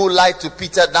 The people who lied to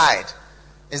Peter died.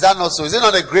 Is that not so? Is it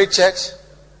not a great church?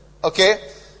 Okay.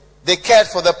 They cared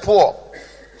for the poor.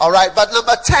 All right. But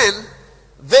number 10,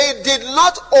 they did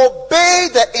not obey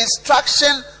the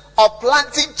instruction of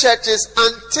planting churches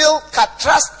until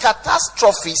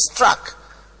catastrophe struck.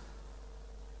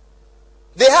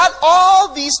 They had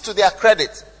all these to their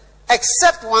credit,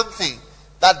 except one thing,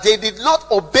 that they did not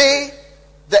obey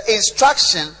the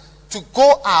instruction to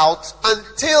go out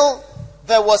until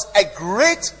there was a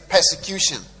great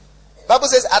persecution. The Bible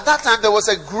says at that time there was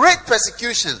a great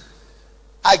persecution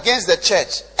against the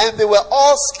church, and they were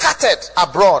all scattered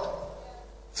abroad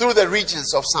through the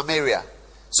regions of Samaria.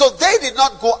 So they did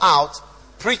not go out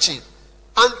preaching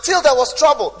until there was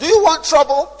trouble. Do you want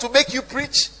trouble to make you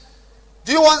preach?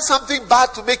 Do you want something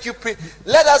bad to make you preach?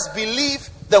 Let us believe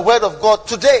the word of God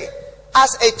today.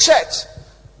 As a church,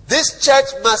 this church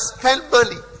must spend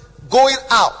money going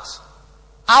out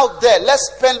there.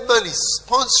 Let's spend money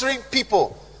sponsoring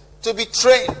people to be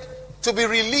trained, to be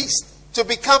released, to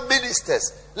become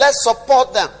ministers. Let's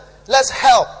support them. Let's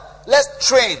help. Let's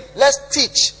train. Let's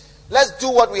teach. Let's do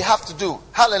what we have to do.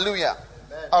 Hallelujah.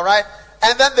 Amen. All right.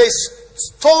 And then they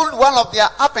stoned one of their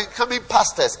up and coming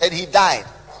pastors, and he died.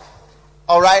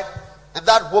 All right. And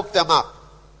that woke them up.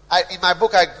 In my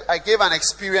book, I gave an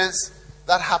experience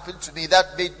that happened to me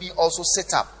that made me also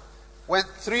sit up when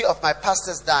 3 of my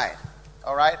pastors died.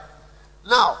 All right.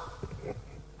 Now,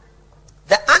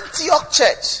 the Antioch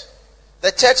church,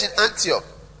 the church in Antioch,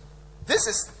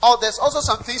 there's also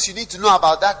some things you need to know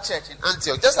about that church in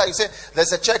Antioch. Just like you say,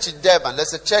 there's a church in Durban,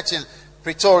 there's a church in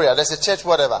Pretoria, there's a church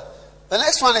whatever. The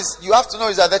next one is, you have to know,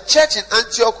 is that the church in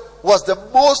Antioch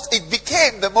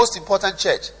became the most important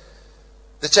church.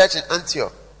 The church in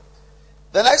Antioch.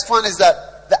 The next one is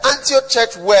that the Antioch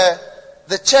church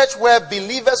the church where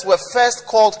believers were first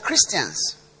called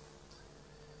Christians.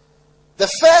 The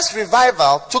first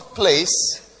revival took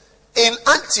place in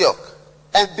Antioch.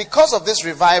 And because of this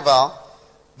revival,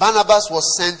 Barnabas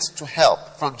was sent to help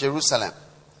from Jerusalem.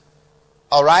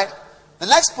 All right? The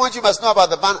next point you must know about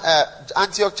the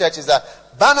Antioch church is that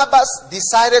Barnabas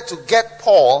decided to get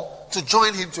Paul to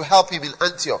join him to help him in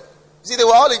Antioch. You see, they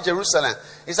were all in Jerusalem.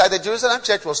 It's like the Jerusalem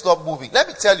church was not moving. Let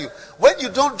me tell you, when you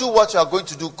don't do what you are going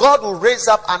to do, God will raise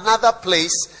up another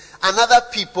place, another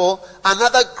people,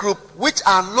 another group, which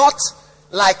are not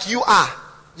like you are.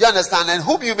 You understand? And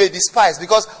whom you may despise.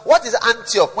 Because what is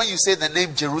Antioch when you say the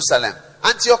name Jerusalem?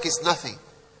 Antioch is nothing.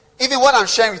 Even what I'm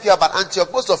sharing with you about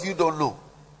Antioch, most of you don't know.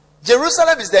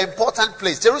 Jerusalem is the important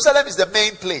place. Jerusalem is the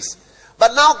main place.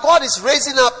 But now God is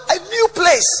raising up a new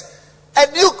place,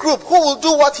 a new group who will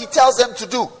do what he tells them to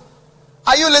do.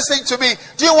 Are you listening to me?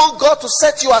 Do you want God to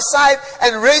set you aside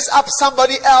and raise up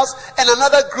somebody else and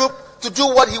another group to do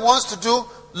what he wants to do?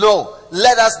 No.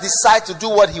 let us decide to do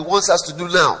what he wants us to do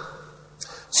now.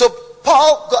 So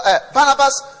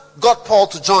Barnabas got Paul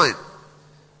to join.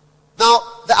 Now,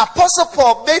 the Apostle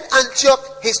Paul made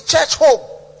Antioch his church home.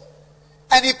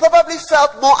 And he probably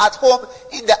felt more at home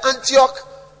in the Antioch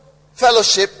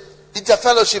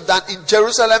interfellowship than in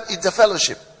Jerusalem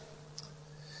interfellowship.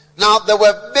 Now, there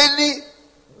were many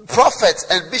prophets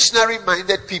and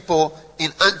missionary-minded people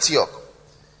in Antioch.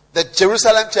 The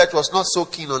Jerusalem church was not so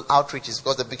keen on outreaches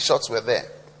because the big shots were there.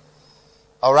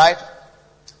 Alright?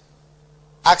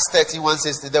 Acts 13:1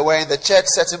 says that there were in the church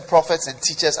certain prophets and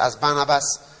teachers as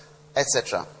Barnabas,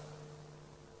 etc.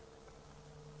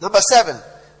 Number 7.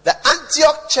 The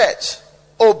Antioch church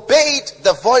obeyed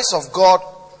the voice of God.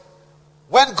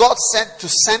 When God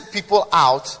sent people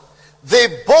out,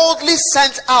 they boldly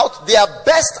sent out their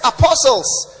best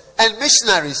apostles and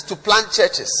missionaries to plant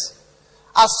churches.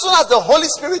 As soon as the Holy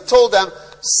Spirit told them,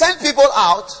 send people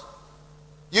out,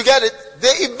 you get it?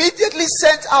 They immediately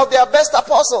sent out their best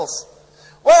apostles.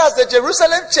 Whereas the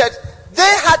Jerusalem church,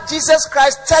 they had Jesus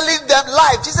Christ telling them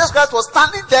live. Jesus Christ was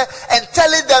standing there and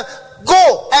telling them,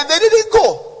 go. And they didn't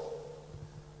go.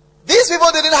 These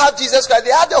people didn't have Jesus Christ.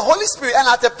 They had the Holy Spirit. And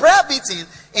at a prayer meeting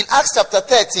in Acts chapter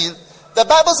 13, the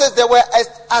Bible says they were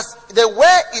as they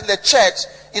were in the church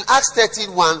in Acts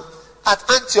 13:1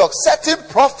 at Antioch, certain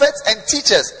prophets and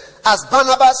teachers as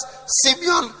Barnabas,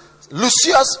 Simeon,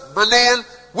 Lucius, Manaen,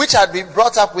 which had been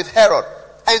brought up with Herod,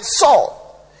 and Saul.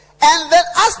 And then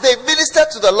as they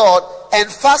ministered to the Lord and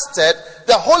fasted,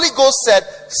 the Holy Ghost said,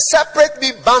 separate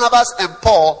me Barnabas and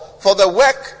Paul for the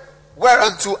work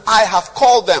whereunto I have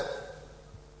called them.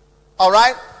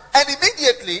 Alright? And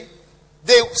immediately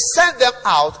they sent them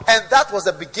out, and that was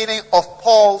the beginning of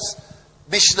Paul's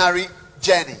missionary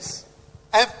journeys.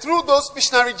 And through those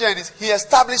missionary journeys, he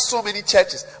established so many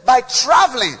churches. By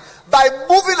traveling, by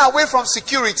moving away from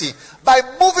security, by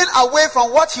moving away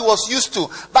from what he was used to,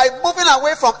 by moving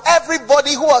away from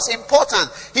everybody who was important,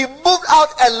 he moved out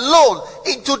alone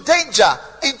into danger,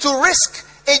 into risk,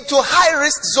 into high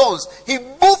risk zones. He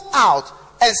moved out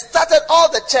and started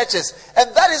all the churches.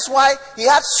 And that is why he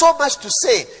had so much to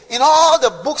say. In all the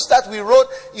books that we wrote,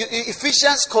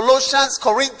 Ephesians, Colossians,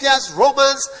 Corinthians,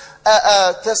 Romans,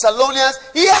 Thessalonians,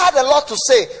 he had a lot to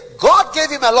say. God gave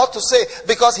him a lot to say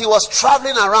because he was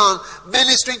traveling around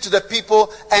ministering to the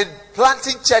people and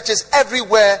planting churches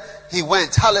everywhere he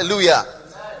went. Hallelujah.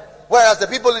 Whereas the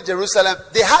people in Jerusalem,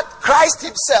 they had Christ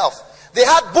himself. They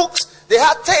had books, they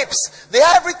had tapes, they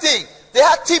had everything. They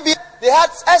had TB, they had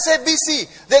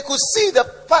SABC. They could see the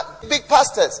big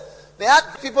pastors. They had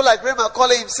people like Raymond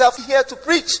calling himself here to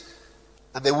preach.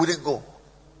 And they wouldn't go.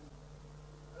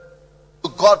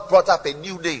 God brought up a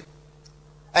new name.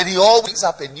 And he always brings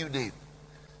up a new name.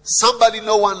 Somebody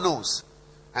no one knows.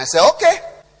 And I say, okay,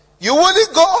 you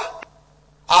wouldn't go?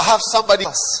 I'll have somebody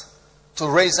else to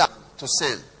raise up, to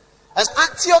send. As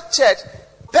Antioch church,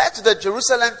 back to the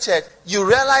Jerusalem church, you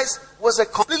realize was a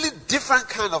completely different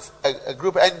kind of a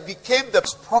group and became the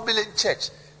most prominent church,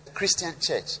 the Christian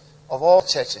church of all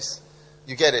churches.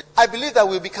 You get it? I believe that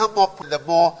we'll become more the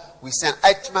more we send.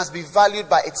 It must be valued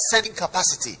by its sending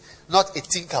capacity, not its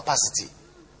teaching capacity.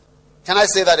 Can I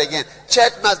say that again?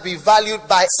 Church must be valued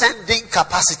by sending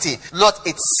capacity, not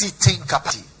its seating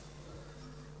capacity.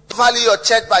 Value your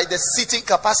church by the seating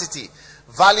capacity.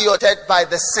 Value your church by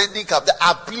the sending capacity,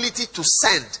 the ability to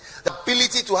send, the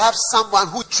ability to have someone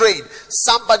who trained,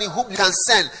 somebody whom you can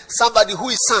send, somebody who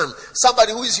is son,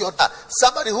 somebody who is your dad,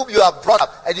 somebody whom you have brought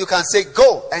up, and you can say,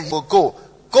 go, and he will go.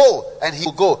 Go, and he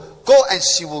will go. Go, and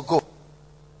she will go.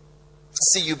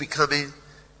 See you becoming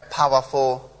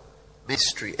powerful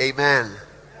ministry. Amen.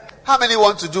 How many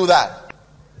want to do that?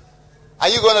 Are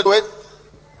you going to do it?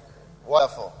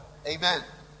 Wonderful. Amen.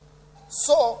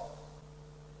 So,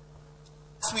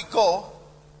 as we go,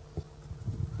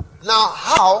 now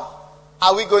how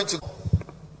are we going to go?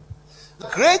 The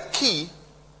great key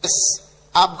is,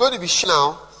 I'm going to be sure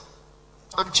now,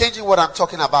 I'm changing what I'm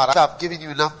talking about. I've given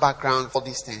you enough background for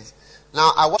these things.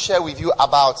 Now I want to share with you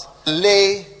about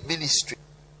lay ministry.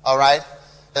 Alright?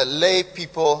 The lay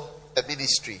people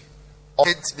ministry or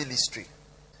tent ministry.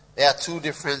 There are two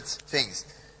different things.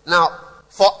 Now,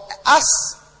 for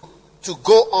us to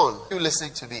go on, you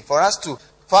listening to me, for us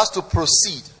to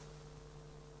proceed,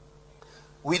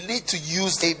 we need to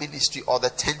use a ministry or the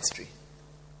tent ministry.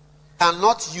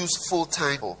 Cannot use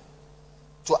full-time people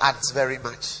to add very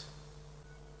much.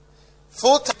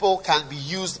 Full-time people can be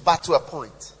used but to a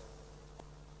point.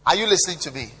 Are you listening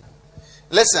to me?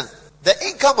 Listen, the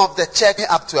income of the church is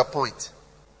up to a point.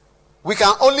 We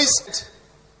can only spend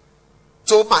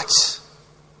so much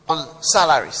on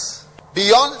salaries.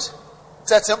 Beyond a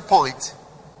certain point,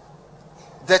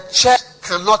 the church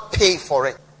cannot pay for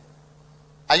it.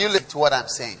 Are you listening to what I'm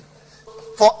saying?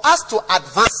 For us to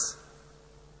advance,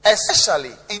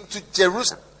 especially into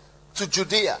Jerusalem, to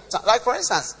Judea. So, like for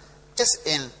instance, just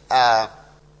in,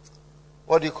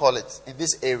 what do you call it? In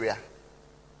this area.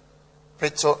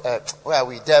 Where are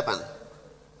we? Durban.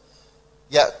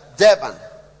 Yeah, Durban.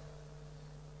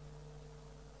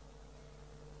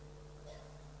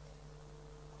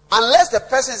 Unless the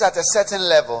person is at a certain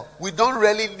level, we don't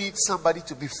really need somebody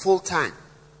to be full-time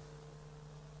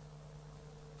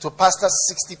to pastor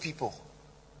 60 people.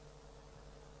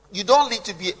 You don't need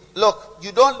to be,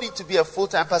 you don't need to be a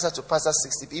full-time pastor to pastor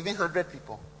 60, even 100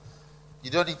 people.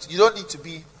 You don't need to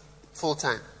be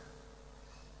full-time.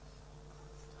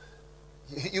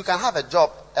 You can have a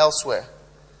job elsewhere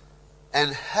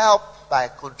and help by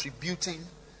contributing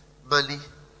money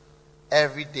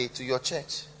every day to your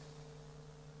church.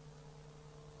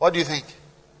 What do you think?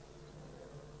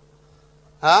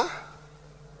 Huh?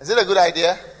 Is it a good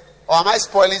idea? Or am I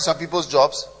spoiling some people's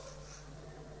jobs?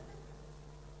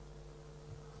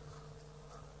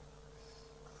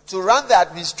 To run the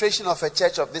administration of a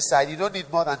church of this size, you don't need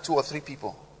more than 2 or 3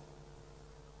 people.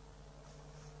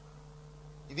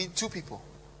 Even 2 people.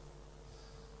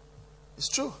 It's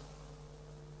true.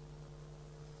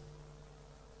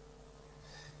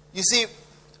 You see,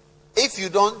 if you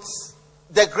don't,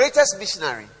 the greatest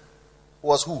missionary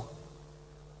was who?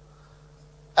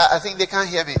 I think they can't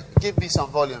hear me. Give me some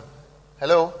volume.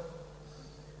 Hello?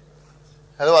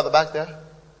 Hello at the back there?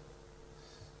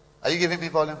 Are you giving me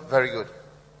volume? Very good.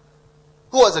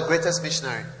 Who was the greatest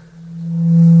missionary?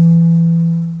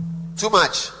 Too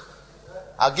much.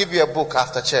 I'll give you a book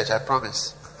after church, I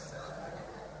promise.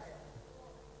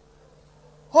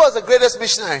 Who was the greatest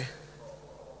missionary?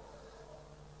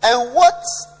 And what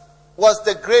was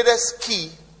the greatest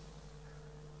key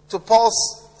to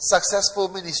Paul's successful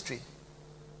ministry?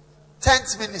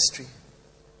 Tent ministry.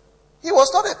 He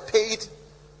was not a paid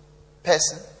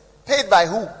person. Paid by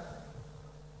who?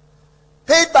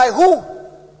 Paid by who?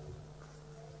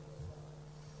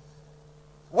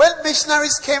 When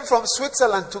missionaries came from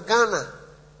Switzerland to Ghana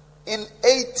in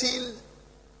 18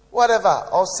 whatever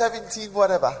or 17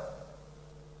 whatever,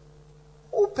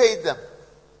 who paid them?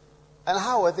 And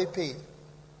how were they paid?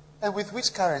 And with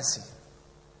which currency?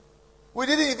 We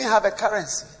didn't even have a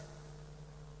currency.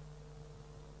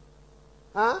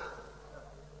 Huh?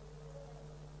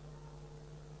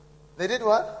 They did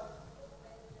what?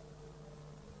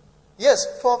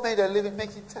 Yes, Paul made a living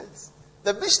making tents.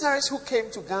 The missionaries who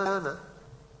came to Ghana,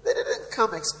 they didn't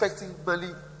come expecting money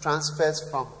transfers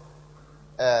from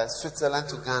Switzerland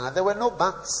to Ghana. There were no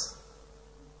banks.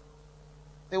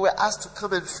 They were asked to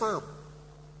come and farm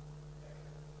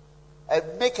and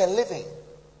make a living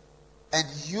and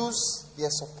use their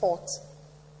support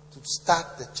to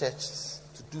start the churches,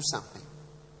 to do something.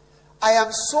 I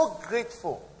am so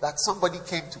grateful that somebody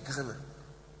came to Ghana.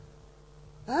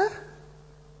 Huh?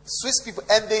 Swiss people,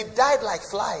 and they died like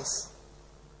flies.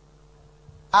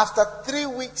 After 3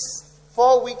 weeks,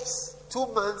 4 weeks, 2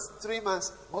 months, 3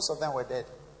 months, most of them were dead.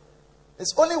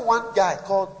 There's only one guy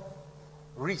called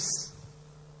Reese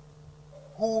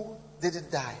who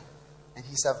didn't die. And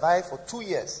he survived for 2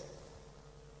 years.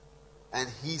 And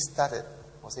he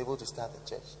was able to start the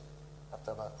church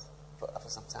after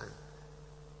some time.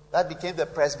 That became the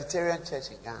Presbyterian Church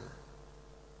in Ghana.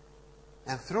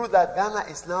 And through that, Ghana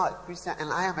is now a Christian,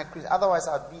 and I am a Christian. Otherwise,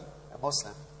 I would be a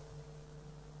Muslim.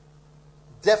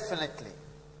 Definitely.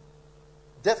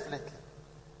 Definitely.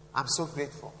 I'm so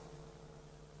grateful.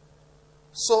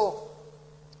 So,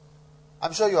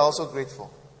 I'm sure you're also grateful.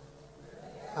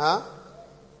 Huh?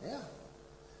 Yeah.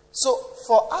 So,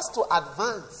 for us to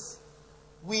advance,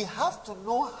 we have to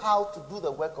know how to do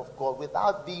the work of God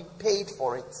without being paid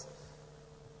for it.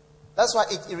 That's why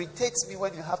it irritates me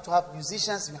when you have to have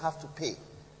musicians you have to pay.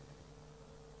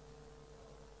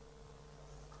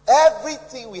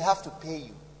 Everything we have to pay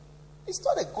you. It's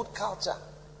not a good culture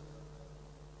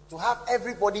to have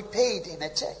everybody paid in a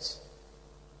church.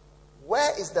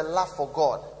 Where is the love for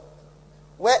God?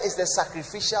 Where is the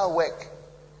sacrificial work?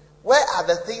 Where are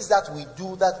the things that we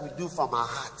do from our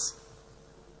hearts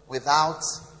without,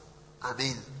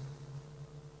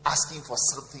 asking for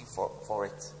something for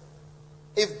it?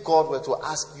 If God were to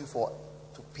ask you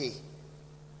to pay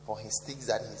for his things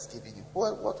that he's giving you,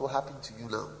 what will happen to you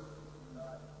now?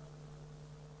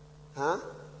 Huh?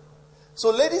 So,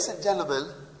 ladies and gentlemen,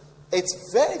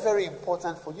 it's very, very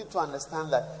important for you to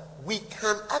understand that we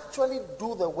can actually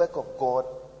do the work of God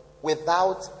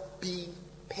without being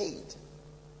paid.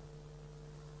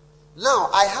 Now,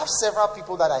 I have several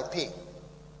people that I pay.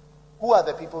 Who are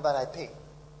the people that I pay?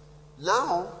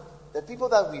 Now, the people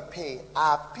that we pay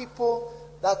are people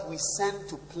that we send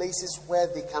to places where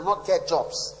they cannot get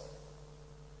jobs.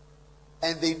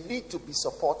 And they need to be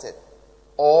supported.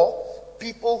 Or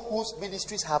people whose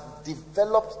ministries have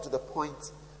developed to the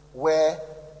point where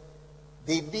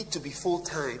they need to be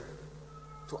full-time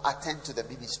to attend to the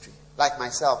ministry. Like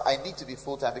myself, I need to be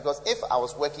full-time because if I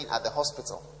was working at the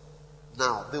hospital,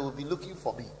 now they will be looking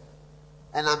for me.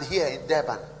 And I'm here in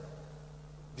Durban.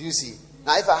 Do you see?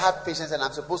 Now if I have patients and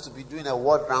I'm supposed to be doing a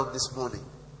ward round this morning,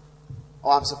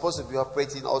 or I'm supposed to be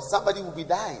operating, or somebody will be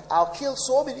dying, I'll kill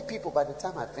so many people by the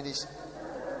time I finish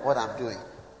what I'm doing.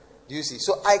 Do you see?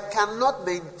 So I cannot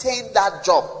maintain that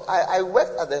job. I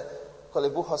worked at the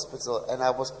Korle Bu Hospital and I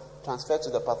was transferred to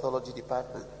the pathology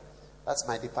department. That's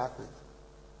my department.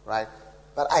 Right?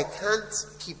 But I can't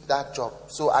keep that job.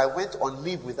 So I went on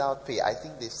leave without pay. I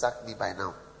think they've sacked me by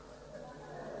now.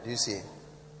 Do you see?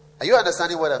 Are you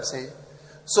understanding what I'm saying?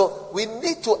 So we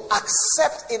need to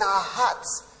accept in our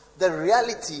hearts the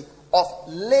reality of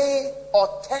lay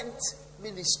or tent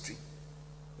ministry.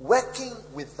 Working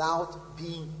without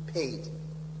being paid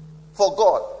for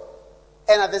God.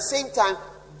 And at the same time,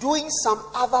 doing some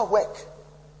other work.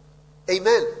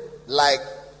 Amen. Like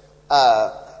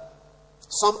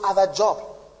some other job.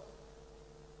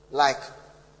 Like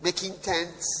making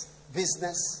tents,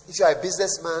 business. If you are a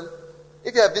businessman,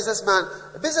 if you are a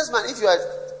businessman, if you are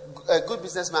a good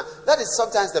businessman, that is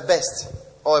sometimes the best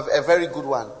or a very good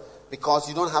one. Because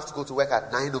you don't have to go to work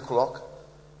at 9 o'clock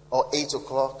or 8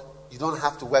 o'clock. You don't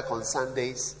have to work on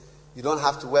Sundays. You don't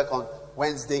have to work on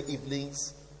Wednesday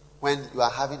evenings when you are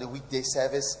having a weekday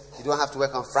service. You don't have to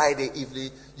work on Friday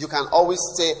evening. You can always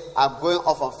say, I'm going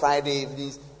off on Friday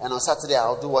evenings and on Saturday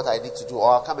I'll do what I need to do,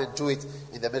 or I'll come and do it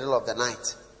in the middle of the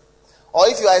night. Or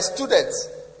if you are a student,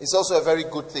 it's also a very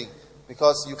good thing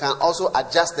because you can also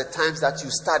adjust the times that you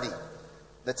study,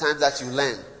 the times that you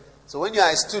learn. So when you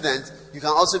are a student, you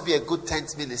can also be a good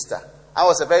tent minister. I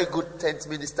was a very good tent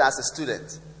minister as a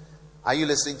student. Are you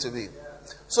listening to me?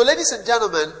 So ladies and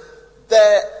gentlemen,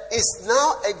 there is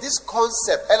now this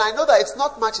concept, and I know that it's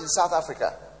not much in South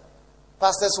Africa.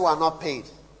 Pastors who are not paid.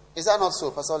 Is that not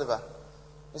so, Pastor Oliver?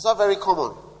 It's not very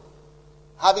common.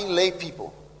 Having lay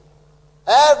people.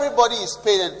 Everybody is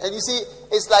paid. And you see,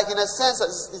 it's like in a sense,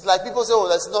 it's like people say, oh,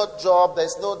 there's no job,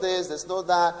 there's no this, there's no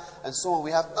that, and so on.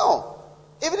 We have, no.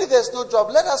 Even if there's no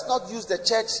job, let us not use the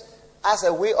church as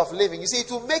a way of living. You see, it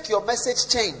will make your message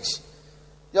change.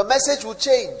 Your message will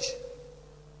change.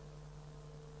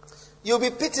 You'll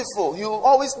be pitiful. You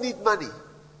always need money.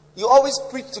 You always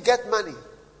preach to get money.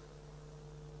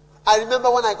 I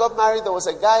remember when I got married, there was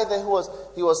a guy there who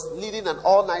was leading an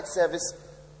all-night service,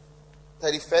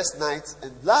 31st night,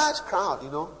 and large crowd, you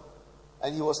know.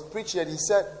 And he was preaching and he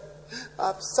said,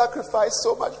 I've sacrificed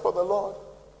so much for the Lord.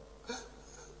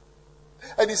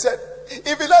 And he said,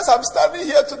 even as I'm standing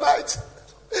here tonight,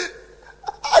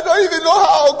 I don't even know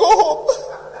how I'll go home.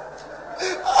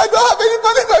 I don't have any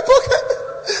money in my pocket.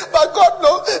 But God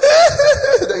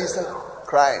knows. Then he started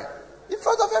crying in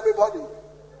front of everybody.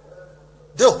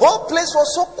 The whole place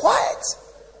was so quiet.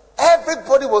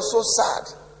 Everybody was so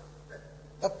sad.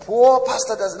 The poor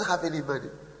pastor doesn't have any money.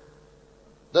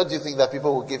 Don't you think that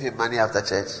people will give him money after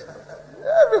church?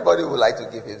 Everybody would like to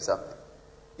give him something.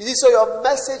 You see, so your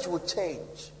message will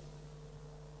change.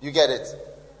 You get it?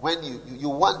 When you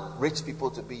want rich people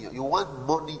to be here, you want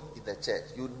money in the church,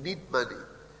 you need money,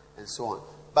 and so on.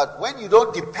 But when you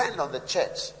don't depend on the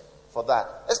church for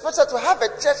that, especially to have a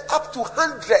church up to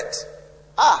 100,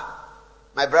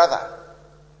 my brother,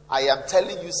 I am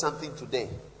telling you something today.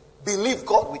 Believe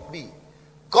God with me.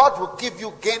 God will give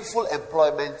you gainful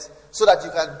employment so that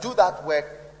you can do that work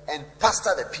and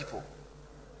pastor the people.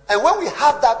 And when we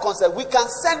have that concept, we can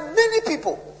send many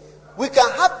people. We can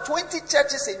have 20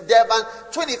 churches in Durban,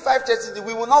 25 churches.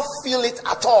 We will not feel it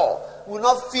at all. We will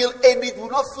not feel any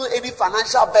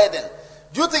financial burden.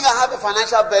 Do you think I have a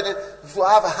financial burden if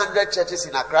I have 100 churches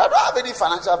in Accra? I don't have any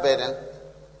financial burden.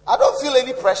 I don't feel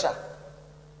any pressure.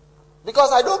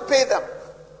 Because I don't pay them.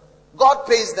 God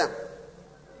pays them.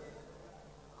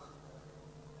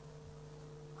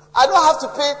 I don't have to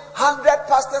pay 100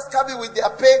 pastors coming with their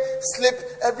pay slip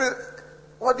every,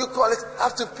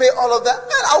 have to pay all of that.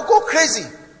 Man, I'll go crazy.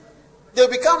 They'll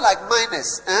become like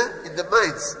miners in the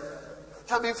mines,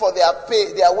 coming for their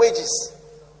pay, their wages.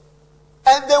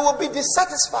 And they will be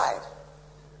dissatisfied.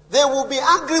 They will be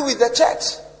angry with the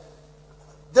church.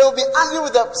 They will be angry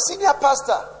with the senior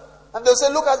pastor. And they'll say,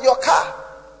 look at your car.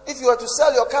 If you were to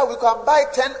sell your car, we can buy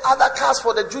 10 other cars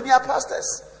for the junior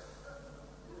pastors.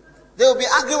 They will be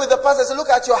angry with the pastor and say, look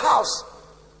at your house.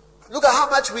 Look at how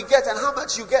much we get and how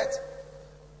much you get.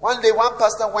 One day, one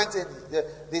pastor went in.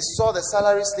 They saw the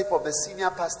salary slip of the senior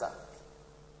pastor.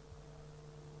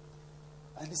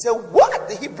 And he said,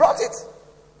 what? He brought it.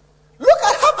 Look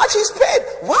at how much he's paid.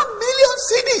 1 million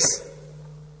cedis.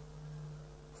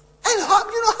 And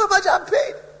you know how much I'm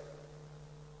paid?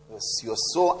 He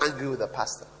was so angry with the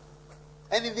pastor.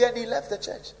 And in the end, he left the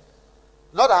church.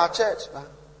 Not our church, but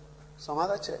some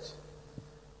other church.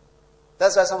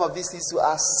 That's why some of these things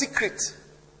are secret.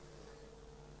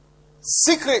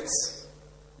 Secret.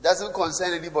 Doesn't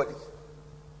concern anybody.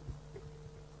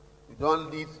 You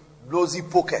don't need nosy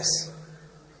pokers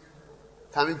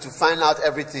coming to find out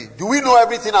everything. Do we know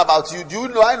everything about you? Do you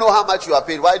know? I know how much you are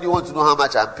paid. Why do you want to know how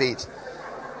much I'm paid?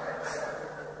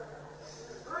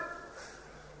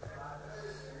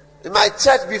 In my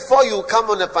church, before you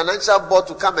come on a financial board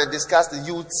to come and discuss it,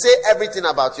 you would say everything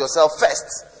about yourself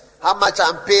first. How much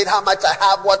I'm paid, how much I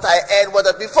have, what I earn,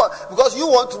 before, because you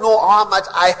want to know how much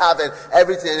I have and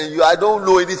everything, and I don't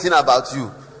know anything about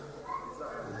you.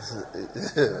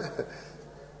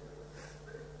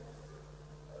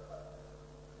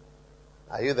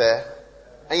 Are you there?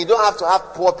 And you don't have to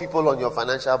have poor people on your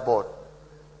financial board.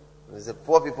 The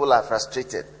poor people are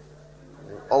frustrated.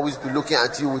 They always be looking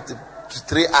at you with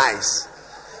 3 eyes.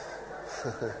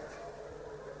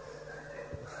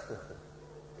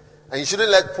 And you shouldn't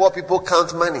let poor people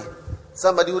count money.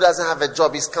 Somebody who doesn't have a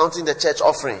job is counting the church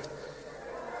offering.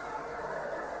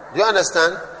 Do you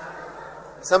understand?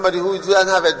 Somebody who doesn't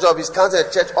have a job is counting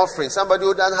a church offering. Somebody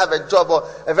who doesn't have a job or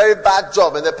a very bad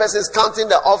job, and the person is counting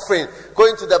the offering,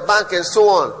 going to the bank and so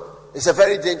on. It's a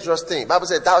very dangerous thing. The Bible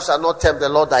says, thou shalt not tempt the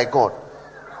Lord thy God.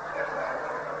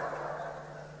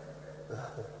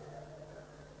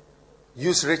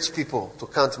 Use rich people to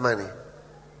count money.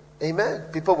 Amen.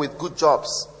 People with good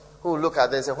jobs who look at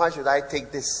them and say, why should I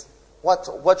take this?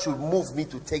 What should move me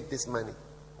to take this money?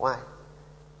 Why?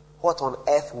 What on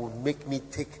earth would make me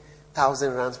take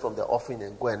 1,000 rands from the offering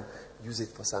and go and use it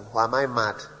for something? Why am I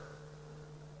mad?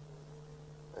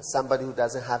 And somebody who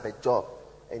doesn't have a job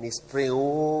and is praying,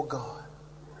 oh God.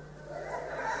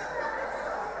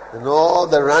 And all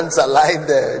the rands are lying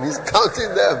there and he's counting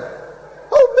them.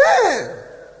 Oh man.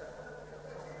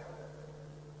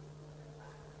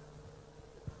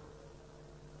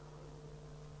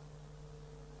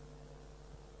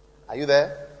 Are you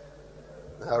there?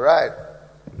 All right.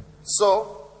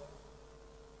 So,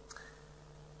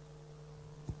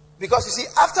 because you see,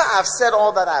 after I've said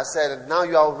all that I've said, and now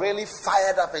you are really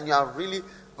fired up and you are really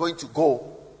going to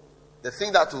go, the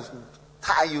thing that will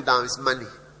tie you down is money.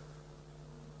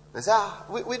 I say,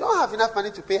 we don't have enough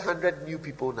money to pay 100 new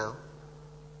people now.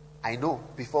 I know,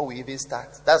 before we even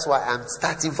start. That's why I'm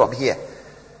starting from here.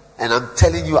 And I'm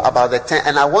telling you about the 10.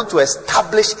 And I want to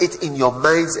establish it in your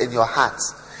minds and your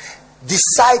hearts.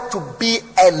 Decide to be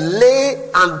a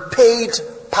lay unpaid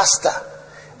pastor.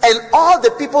 And all the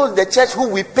people in the church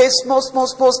whom we pay small,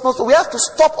 we have to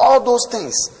stop all those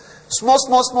things. Small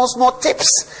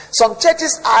tips. Some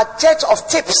churches are church of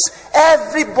tips.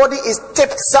 Everybody is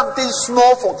tipped something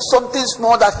small for something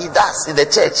small that he does in the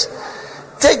church.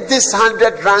 Take this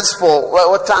 100 rands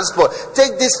for transport.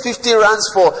 Take this 50 rands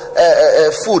for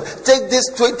food. Take this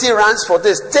 20 rands for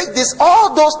this. Take this.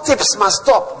 All those tips must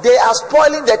stop. They are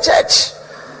spoiling the church.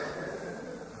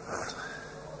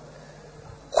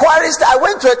 Choirist, I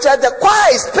went to a church. The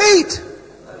choir is paid.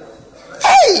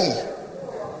 Hey.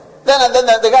 Then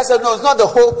the guy said, no, it's not the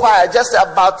whole choir. Just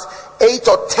about 8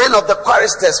 or 10 of the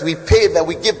choristers we pay, then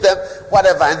we give them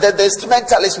whatever, and then the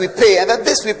instrumentalists we pay, and then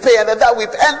this we pay, and then that we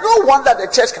pay. And no wonder the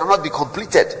church cannot be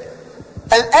completed.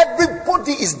 And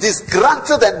everybody is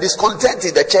disgruntled and discontent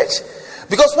in the church,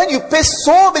 because when you pay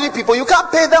so many people, you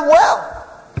can't pay them well.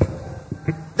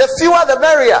 The fewer the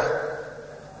merrier.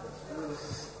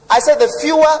 I said the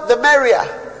fewer the merrier.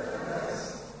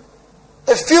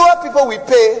 The fewer people we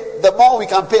pay, the more we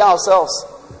can pay ourselves.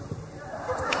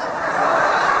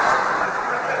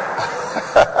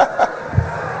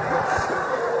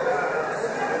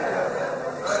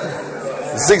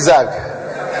 Zigzag.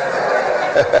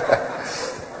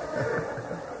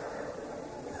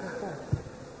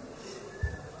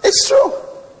 It's true.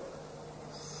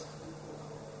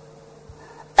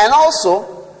 And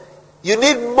also, you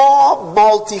need more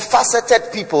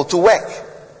multifaceted people to work.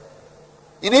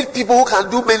 You need people who can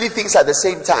do many things at the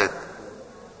same time.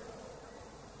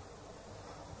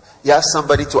 You have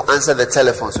somebody to answer the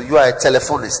telephone, so you are a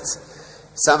telephonist.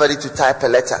 Somebody to type a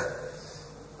letter.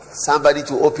 Somebody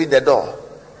to open the door.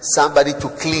 Somebody to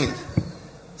clean.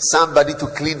 Somebody to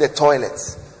clean the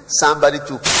toilets. Somebody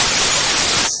to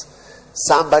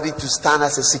stand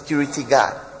as a security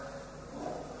guard.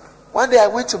 One day I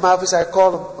went to my office, I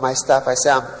called my staff, I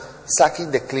said, I'm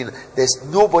sucking the cleaner. There's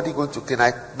nobody going to clean.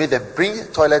 I made them bring a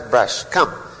toilet brush.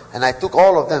 Come. And I took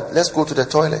all of them. Let's go to the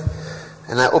toilet.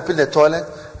 And I opened the toilet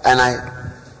and I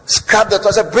scrubbed the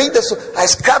toilet. I said, bring this. I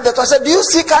scrubbed the toilet. I said, do you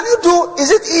see? Can you do?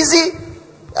 Is it easy?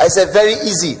 I said, very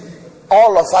easy.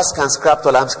 All of us can scrub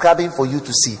toilet. I'm scrubbing for you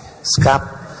to see. Scrub.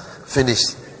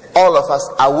 Finished. All of us.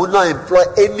 I will not employ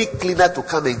any cleaner to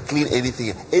come and clean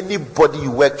anything. Anybody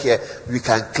you work here, we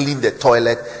can clean the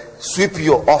toilet, sweep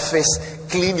your office,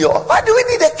 clean your. Why do we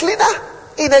need a cleaner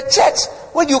in a church?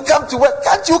 When you come to work,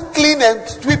 can't you clean and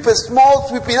sweep a small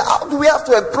sweeping? How do we have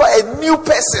to employ a new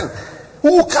person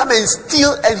who will come and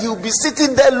steal, and he will be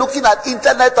sitting there looking at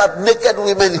internet at naked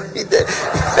women in the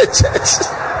church?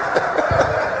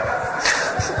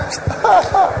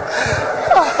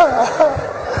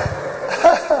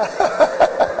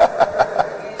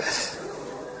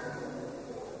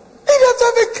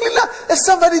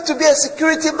 Somebody to be a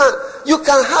security man. You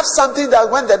can have something that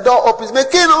when the door opens, make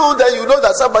it on, then you know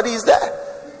that somebody is there.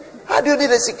 How do you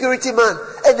need a security man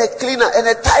and a cleaner and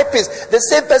a typist? The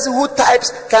same person who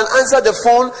types can answer the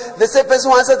phone. The same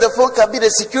person who answers the phone can be the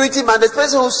security man. The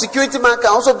person who's security man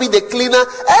can also be the cleaner.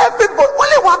 Everybody,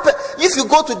 only one person. If you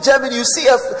go to Germany, you see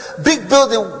a big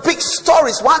building, big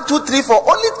stories, 1, 2, 3, 4.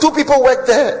 Only 2 people work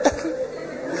there.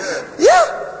 Yeah,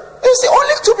 you see,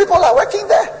 only 2 people are working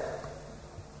there.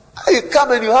 You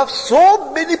come and you have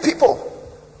so many people.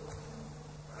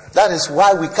 That is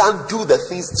why we can't do the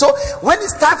things. So when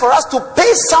it's time for us to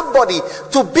pay somebody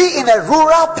to be in a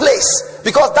rural place,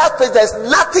 because that place there's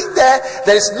nothing there,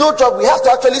 there is no job, we have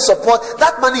to actually support.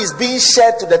 That money is being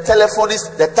shared to the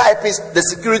telephonist, the typist, the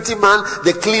security man,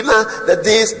 the cleaner, the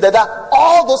this, the that.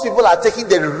 All those people are taking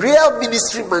the real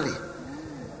ministry money,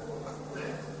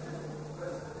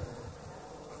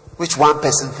 which one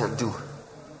person can do.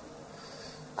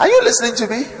 Are you listening to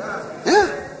me?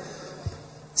 Yeah.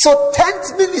 So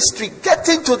tent ministry,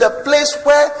 getting to the place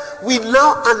where we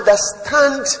now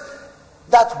understand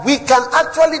that we can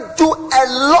actually do a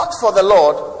lot for the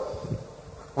Lord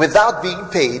without being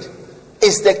paid,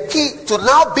 is the key to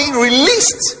now being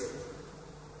released.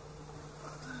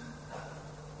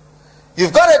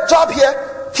 You've got a job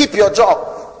here, keep your job.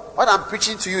 What I'm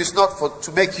preaching to you is not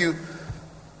to make you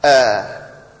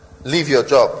leave your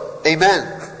job.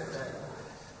 Amen.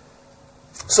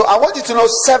 So I want you to know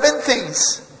 7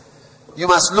 things you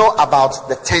must know about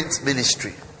the tent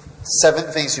ministry. 7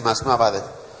 things you must know about the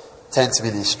tent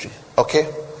ministry. Okay?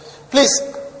 Please,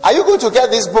 are you going to get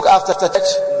this book after church?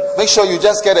 Make sure you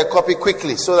just get a copy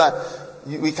quickly so that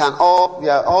we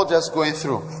are all just going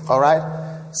through. Alright?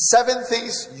 7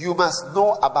 things you must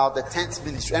know about the tent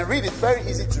ministry. And read it. Very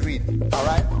easy to read.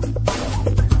 Alright?